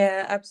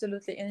 Yeah,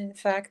 absolutely. And in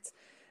fact,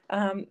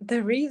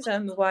 the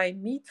reason why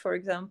meat, for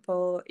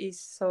example, is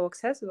so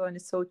accessible and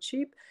is so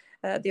cheap,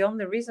 the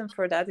only reason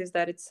for that is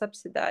that it's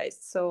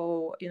subsidized.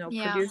 So,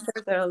 Yeah.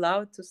 producers are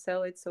allowed to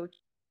sell it so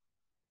cheap.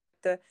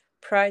 The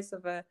price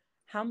of a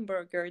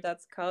hamburger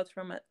that's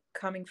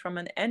coming from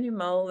an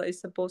animal is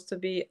supposed to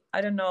be,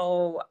 I don't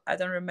know, I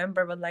don't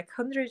remember, but like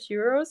 100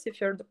 euros if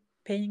you're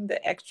paying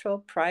the actual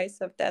price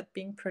of that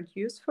being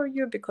produced for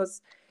you,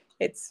 because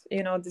it's,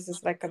 this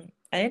is like an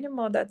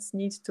animal that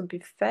needs to be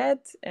fed.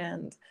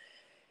 And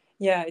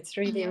yeah, it's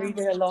really Yeah.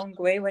 really a long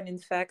way, when in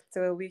fact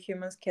we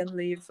humans can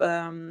live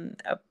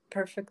a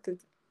perfectly,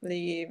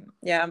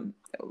 yeah,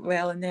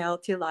 well and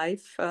healthy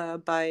life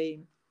by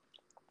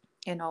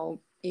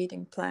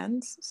eating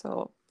plants.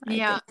 So I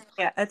Yeah. think,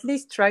 yeah, at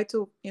least try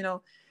to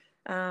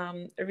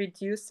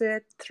reduce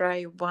it,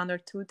 try 1 or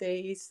 2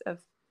 days of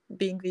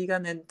being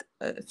vegan, and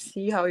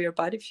see how your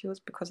body feels,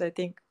 because I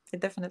think it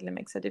definitely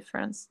makes a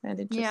difference. And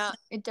it Yeah,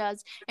 just, it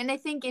does. And I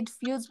think it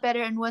feels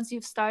better. And once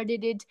you've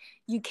started it,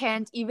 you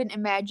can't even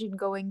imagine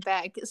going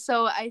back.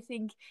 So I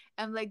think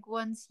like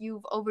once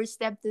you've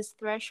overstepped this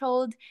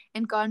threshold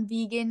and gone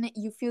vegan,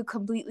 you feel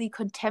completely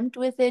content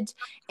with it.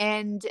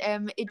 And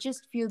it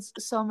just feels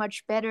so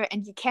much better.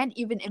 And you can't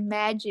even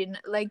imagine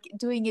like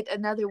doing it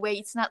another way.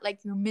 It's not like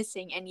you're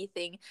missing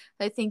anything.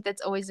 I think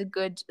that's always a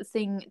good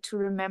thing to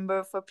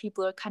remember for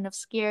people who are kind of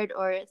scared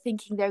or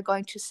thinking they're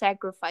going to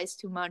sacrifice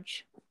too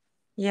much.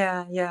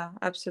 yeah, yeah,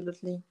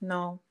 absolutely.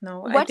 No,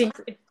 no, I What think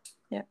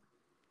yeah.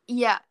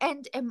 Yeah,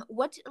 and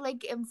what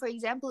like for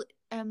example,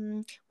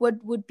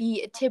 what would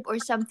be a tip or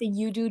something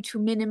you do to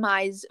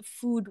minimize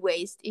food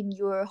waste in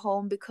your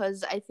home?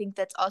 Because I think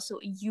that's also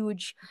a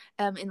huge,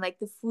 in like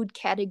the food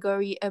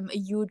category, a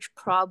huge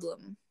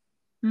problem.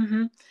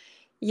 Mm-hmm.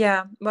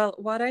 Yeah, well,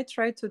 what I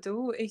try to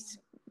do is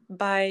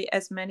buy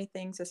as many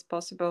things as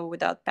possible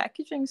without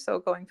packaging. So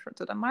going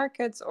to the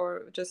markets,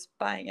 or just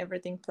buying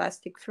everything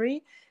plastic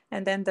free.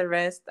 And then the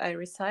rest I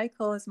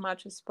recycle as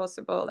much as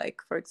possible.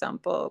 Like, for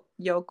example,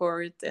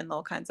 yogurt and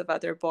all kinds of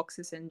other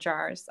boxes and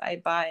jars. I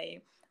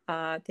buy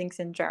things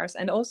in jars.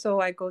 And also,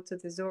 I go to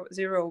the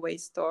zero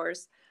waste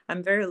stores.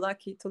 I'm very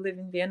lucky to live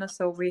in Vienna.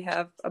 So we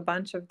have a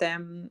bunch of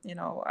them,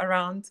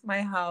 around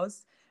my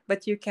house.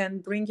 But you can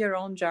bring your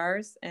own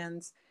jars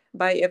and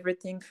buy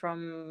everything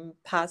from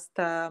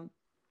pasta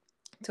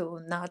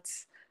to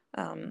nuts,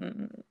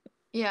 um,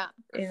 Yeah.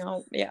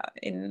 yeah,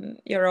 in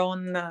your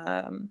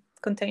own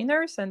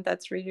containers, and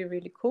that's really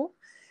really cool.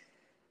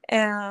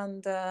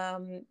 And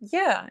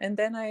yeah, and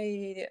then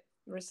I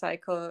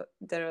recycle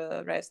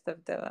the rest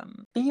of the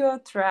bio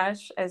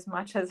trash as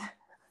much as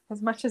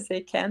as much as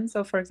I can.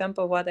 So for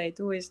example, what I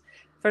do is,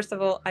 first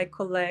of all, I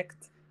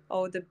collect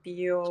all the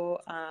bio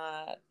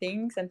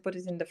things and put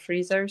it in the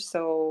freezer,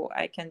 so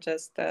I can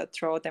just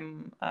throw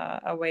them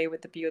away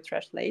with the bio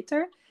trash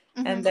later.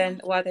 And Mm-hmm.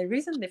 then what I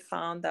recently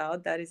found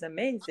out that is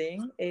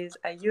amazing is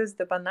I use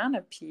the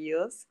banana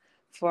peels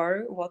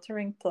for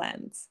watering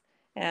plants.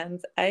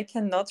 And I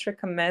cannot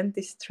recommend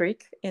this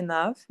trick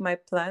enough. My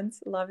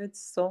plants love it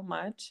so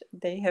much.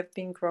 They have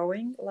been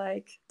growing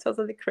like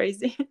totally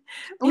crazy in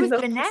With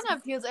those. banana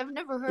peels, I've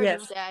never heard of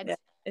Yes, that. yeah,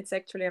 it's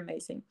actually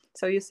amazing.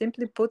 So you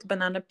simply put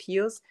banana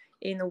peels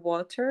in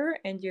water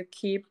and you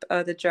keep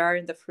the jar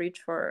in the fridge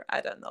for,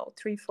 I don't know,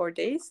 3, 4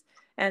 days,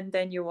 and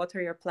then you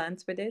water your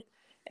plants with it,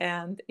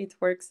 and it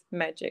works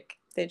magic.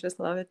 They just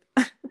love it.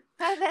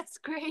 That's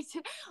great.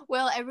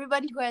 Well,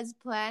 everybody who has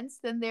plants,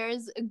 then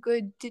there's a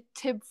good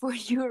tip for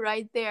you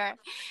right there.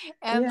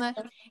 Yeah.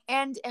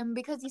 And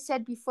because you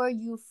said before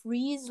you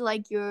freeze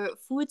like your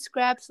food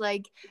scraps,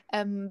 like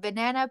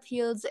banana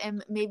peels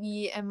and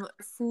maybe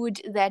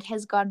food that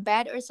has gone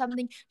bad or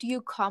something. Do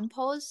you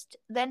compost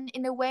then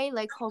in a way,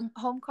 like home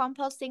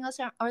composting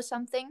or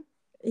something?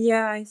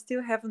 Yeah, I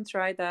still haven't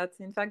tried that.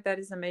 In fact, that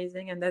is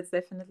amazing, and that's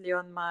definitely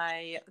on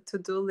my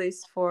to-do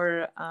list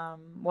for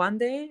one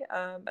day.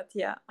 But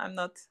yeah, I'm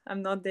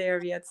not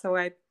there yet. So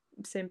I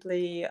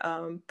simply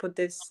put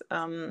this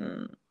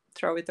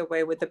throw it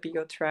away with the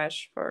bio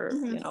trash for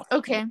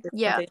Okay,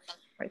 yeah. container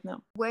right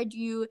now. Where do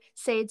you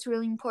say it's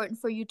really important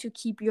for you to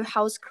keep your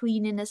house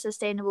clean in a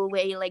sustainable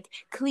way, like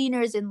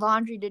cleaners and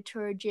laundry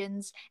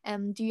detergents?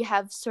 Do you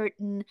have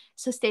certain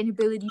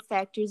sustainability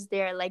factors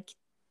there, like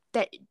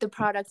that the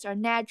products are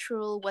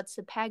natural, what's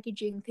the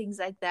packaging, things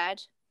like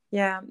that?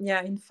 Yeah,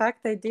 yeah. In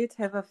fact, I did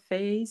have a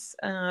phase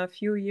a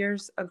few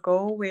years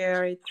ago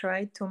where I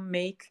tried to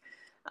make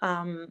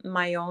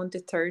my own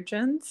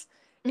detergents.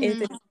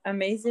 It Mm-hmm. is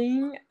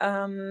amazing.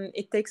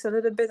 It takes a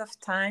little bit of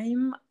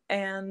time,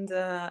 and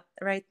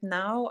right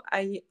now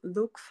I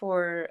look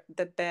for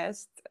the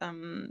best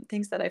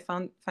things that I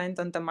find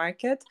on the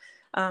market.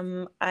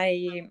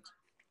 I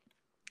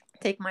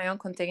take my own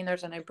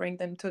containers and I bring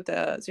them to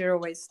the zero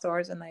waste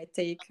stores and I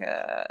take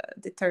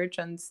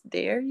detergents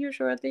there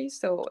usually.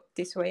 So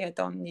this way I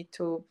don't need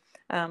to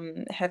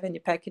have any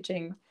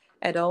packaging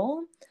at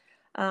all.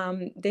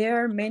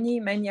 There are many,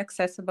 many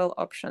accessible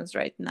options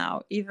right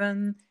now,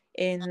 even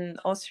in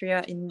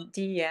Austria in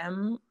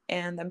DM,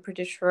 and I'm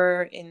pretty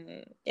sure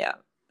uh,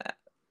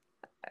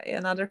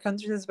 in other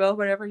countries as well,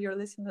 wherever your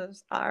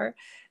listeners are.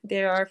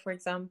 There are, for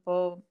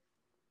example,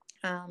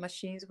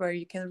 machines where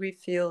you can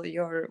refill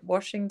your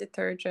washing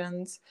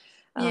detergents.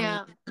 Um,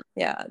 Yeah.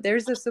 yeah,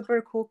 there's a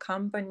super cool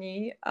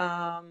company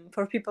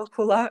for people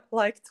who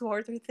like to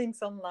order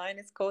things online.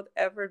 It's called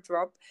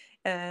Everdrop,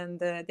 and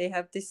they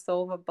have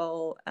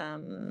dissolvable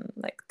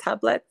like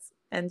tablets,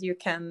 and you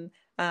can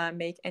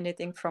make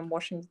anything from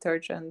washing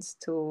detergents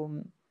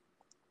to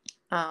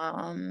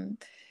um,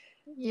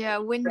 Yeah, yeah,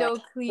 window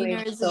clean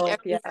cleaners and soap.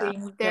 Yeah,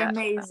 everything. They're yeah,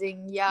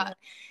 amazing. Yeah. yeah,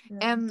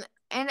 yeah. Um,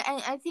 and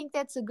I think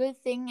that's a good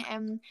thing.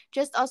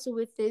 Just also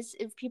with this,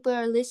 if people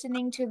are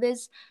listening to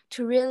this,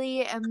 to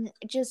really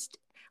just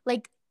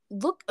like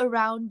look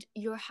around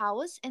your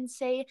house and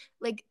say,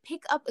 like,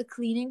 pick up a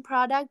cleaning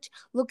product,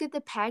 look at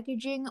the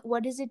packaging,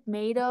 what is it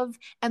made of,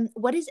 and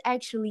what is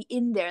actually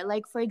in there.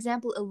 Like, for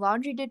example, a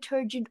laundry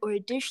detergent or a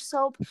dish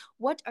soap,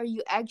 what are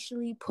you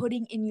actually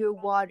putting in your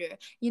water?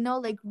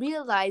 Like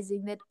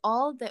realizing that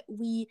all that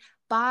we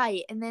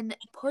buy and then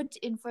put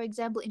in, for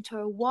example, into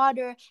our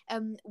water,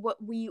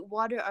 what we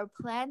water our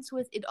plants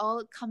with, it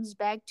all comes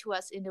back to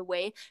us in a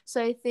way.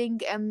 So I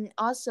think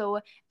also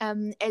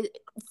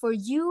for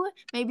you,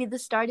 maybe the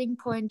starting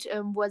point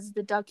was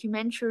the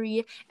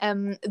documentary,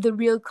 The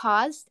Real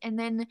Cost, and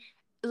then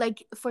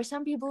like for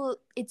some people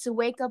it's a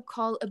wake up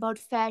call about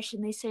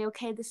fashion. They say,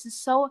 okay, this is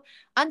so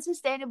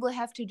unsustainable, I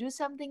have to do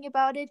something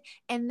about it.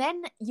 And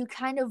then you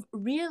kind of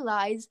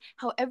realize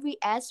how every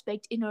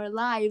aspect in our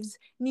lives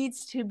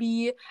needs to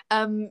be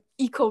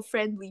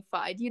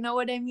eco-friendly-fied. You know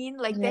what I mean?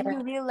 Like then Yeah.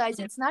 you realize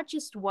it's not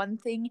just one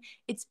thing,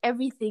 it's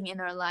everything in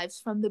our lives,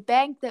 from the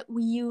bank that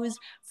we use,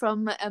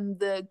 from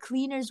the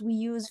cleaners we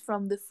use,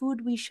 from the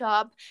food we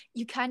shop.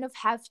 You kind of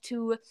have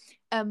to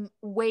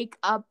wake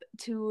up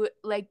to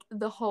like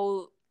the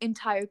whole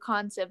entire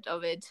concept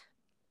of it.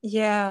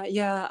 Yeah,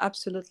 yeah,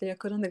 absolutely. I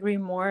couldn't agree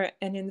more.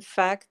 And in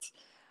fact,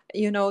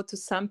 to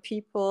some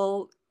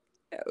people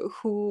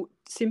who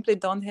simply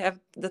don't have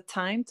the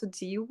time to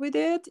deal with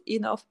it,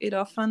 it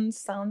often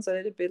sounds a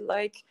little bit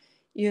like,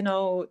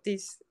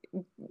 this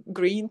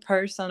green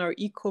person or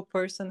eco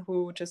person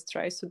who just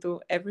tries to do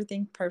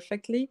everything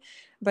perfectly.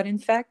 But in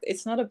fact,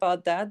 it's not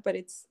about that, but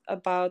it's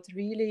about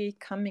really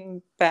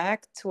coming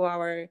back to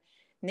our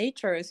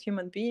nature as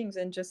human beings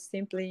and just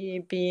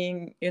simply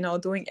being,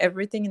 doing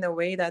everything in a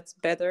way that's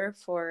better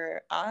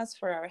for us,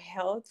 for our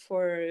health,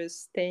 for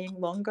staying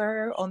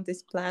longer on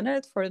this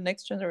planet, for the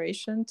next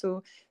generation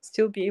to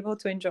still be able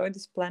to enjoy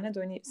this planet.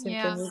 We simply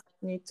Yeah.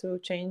 need to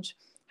change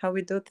how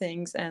we do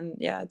things. And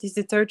yeah, these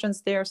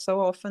detergents, they are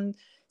so often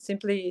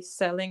simply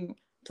selling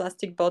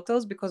plastic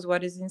bottles because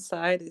what is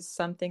inside is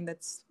something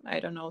that's, I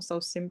don't know,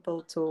 so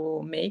simple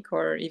to make,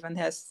 or even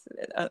has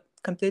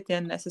completely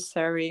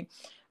unnecessary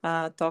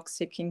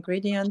toxic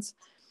ingredients.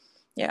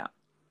 Yeah.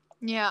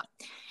 Yeah.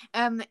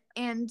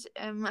 And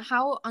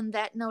how, on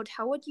that note,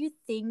 how would you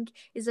think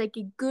is like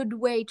a good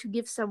way to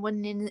give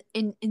someone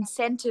an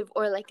incentive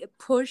or like a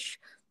push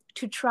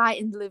to try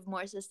and live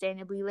more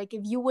sustainably? Like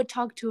if you would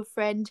talk to a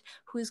friend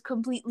who's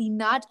completely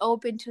not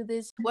open to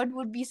this, what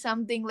would be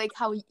something like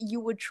how you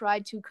would try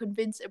to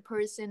convince a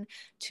person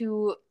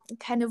to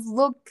kind of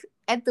look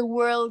at the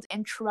world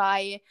and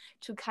try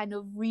to kind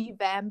of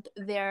revamp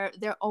their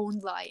own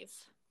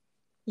life?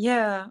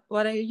 Yeah,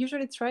 what I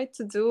usually try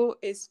to do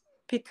is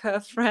pick a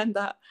friend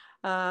up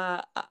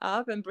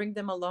and bring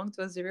them along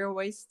to a zero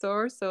waste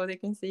store so they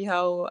can see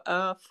how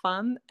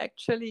fun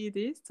actually it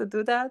is to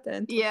do that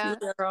and to fill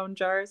their own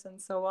jars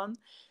and so on.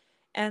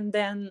 And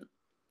then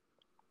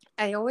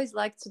I always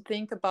like to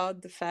think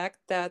about the fact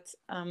that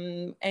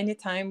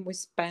anytime we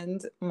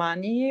spend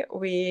money,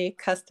 we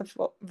cast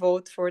a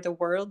vote for the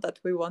world that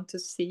we want to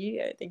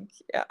see. I think,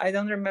 I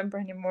don't remember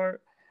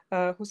anymore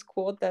whose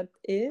quote that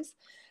is.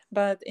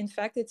 But in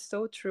fact, it's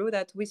so true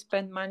that we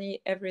spend money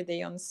every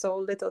day on so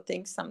little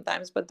things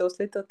sometimes, but those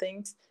little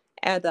things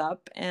add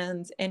up.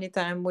 And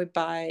anytime we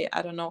buy,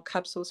 I don't know,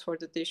 capsules for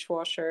the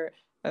dishwasher,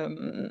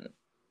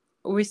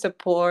 we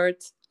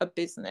support a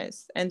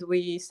business and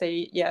we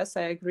say, yes,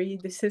 I agree,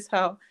 this is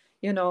how,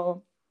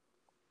 you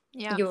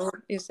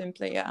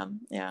simply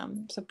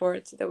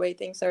support the way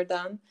things are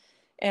done.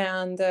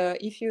 And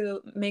if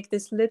you make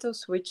these little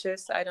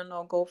switches, I don't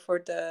know, go for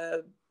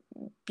the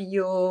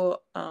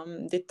bio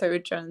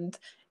detergent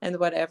and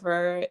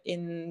whatever,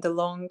 in the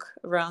long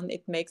run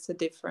it makes a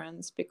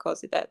difference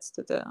because it adds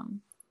to the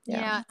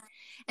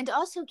and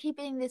also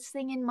keeping this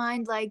thing in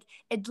mind, like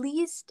at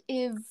least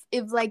if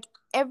like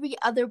every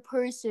other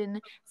person,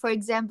 for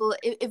example,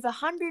 if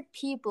 100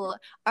 people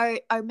are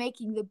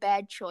making the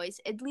bad choice,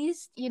 at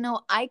least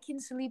I can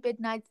sleep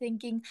at night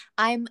thinking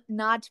I'm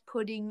not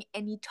putting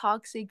any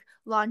toxic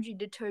laundry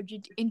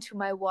detergent into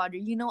my water.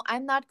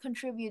 I'm not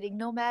contributing,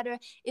 no matter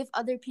if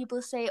other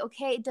people say,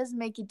 okay, it doesn't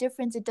make a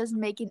difference, it doesn't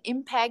make an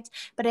impact.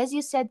 But as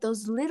you said,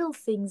 those little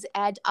things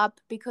add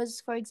up.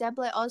 Because, for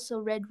example, I also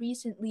read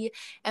recently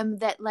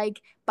that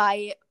like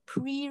by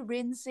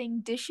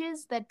pre-rinsing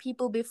dishes that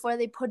people, before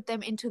they put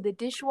them into the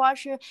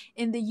dishwasher,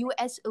 in the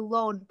US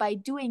alone, by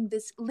doing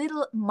this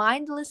little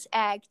mindless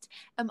act,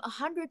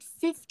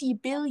 150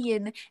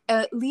 billion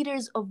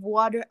liters of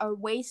water are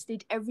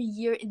wasted every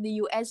year in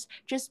the US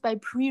just by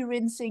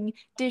pre-rinsing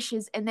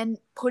dishes and then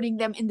putting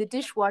them in the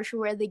dishwasher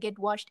where they get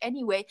washed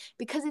anyway,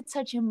 because it's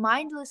such a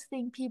mindless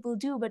thing people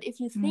do. But if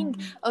you think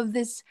of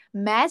this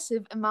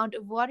massive amount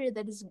of water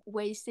that is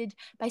wasted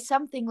by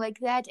something like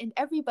that, and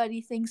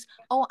everybody thinks,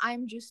 oh,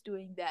 I'm just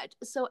doing that.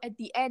 So at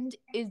the end,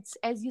 it's,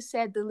 as you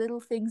said, the little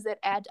things that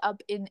add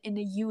up in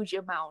a huge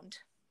amount.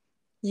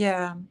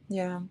 Yeah.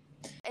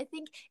 I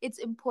think it's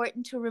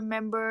important to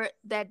remember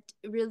that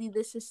really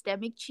the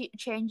systemic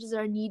changes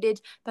are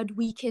needed, but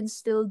we can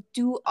still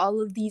do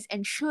all of these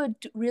and should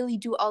really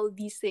do all of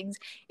these things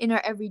in our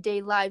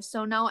everyday lives.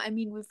 So now, I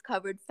mean, we've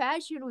covered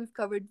fashion, we've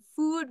covered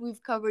food,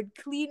 we've covered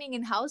cleaning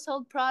and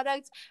household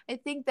products. I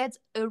think that's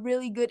a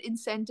really good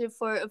incentive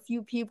for a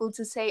few people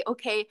to say,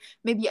 okay,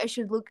 maybe I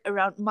should look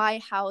around my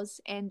house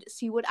and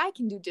see what I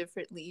can do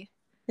differently.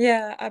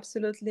 Yeah,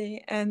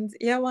 absolutely. And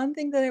yeah, one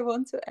thing that I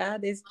want to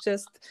add is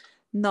just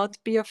not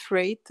be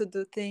afraid to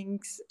do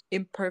things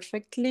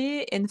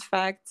imperfectly. In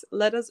fact,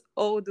 let us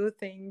all do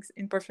things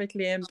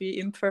imperfectly and be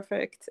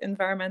imperfect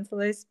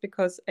environmentalists,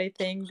 because I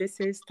think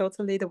this is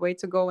totally the way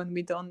to go, and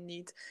we don't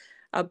need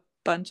a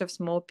bunch of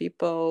small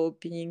people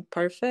being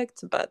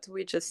perfect, but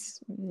we just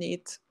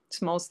need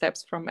small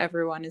steps from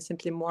everyone and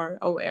simply more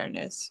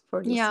awareness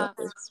for these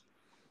topics.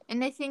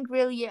 And I think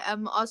really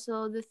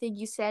also the thing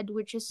you said,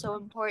 which is so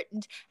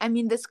important. I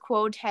mean, this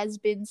quote has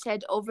been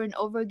said over and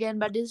over again,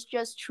 but it's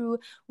just true.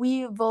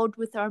 We vote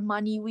with our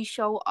money. We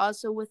show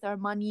also with our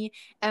money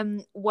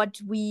what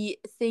we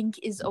think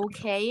is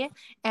okay,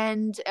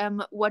 and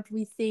what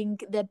we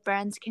think that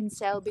brands can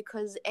sell,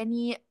 because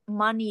any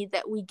money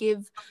that we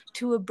give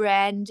to a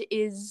brand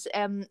is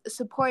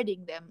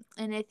supporting them.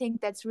 And I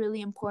think that's really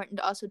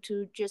important also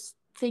to just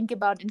think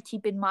about and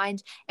keep in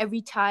mind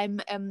every time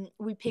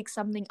we pick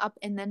something up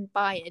and then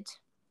buy it.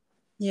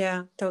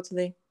 Yeah,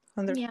 totally.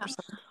 100%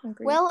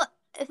 agree. Well,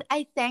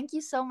 I thank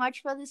you so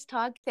much for this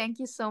talk. Thank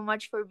you so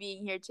much for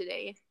being here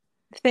today.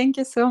 Thank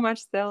you so much,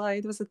 Stella.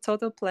 It was a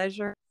total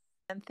pleasure.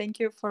 And thank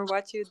you for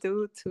what you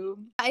do too.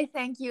 I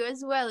thank you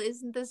as well.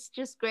 Isn't this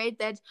just great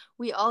that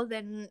we all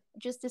then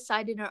just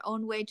decide in our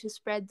own way to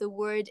spread the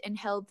word and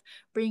help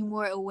bring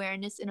more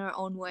awareness in our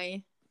own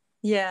way?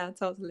 Yeah,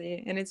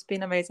 totally. And it's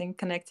been amazing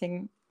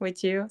connecting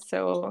with you.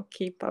 So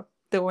keep up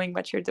doing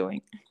what you're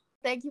doing.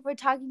 Thank you for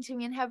talking to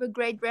me, and have a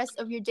great rest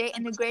of your day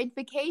and a great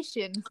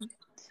vacation.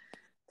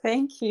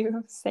 Thank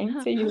you.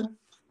 Same to you.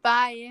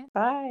 Bye.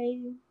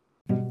 Bye.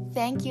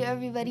 Thank you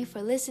everybody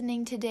for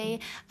listening today.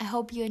 I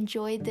hope you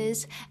enjoyed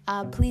this.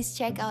 Please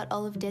check out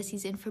all of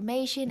Desi's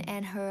information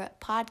and her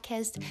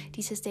podcast,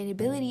 the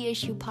Sustainability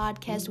Issue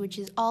podcast, which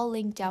is all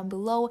linked down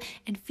below.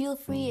 And feel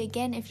free,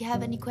 again, if you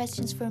have any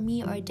questions for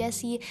me or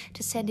Desi,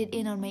 to send it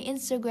in on my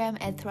Instagram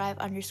at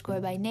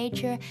thrive_by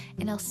nature.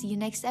 And I'll see you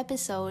next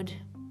episode.